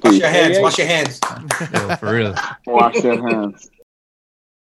 Wash your hands. Wash your hands. Yo, for real. Wash your hands.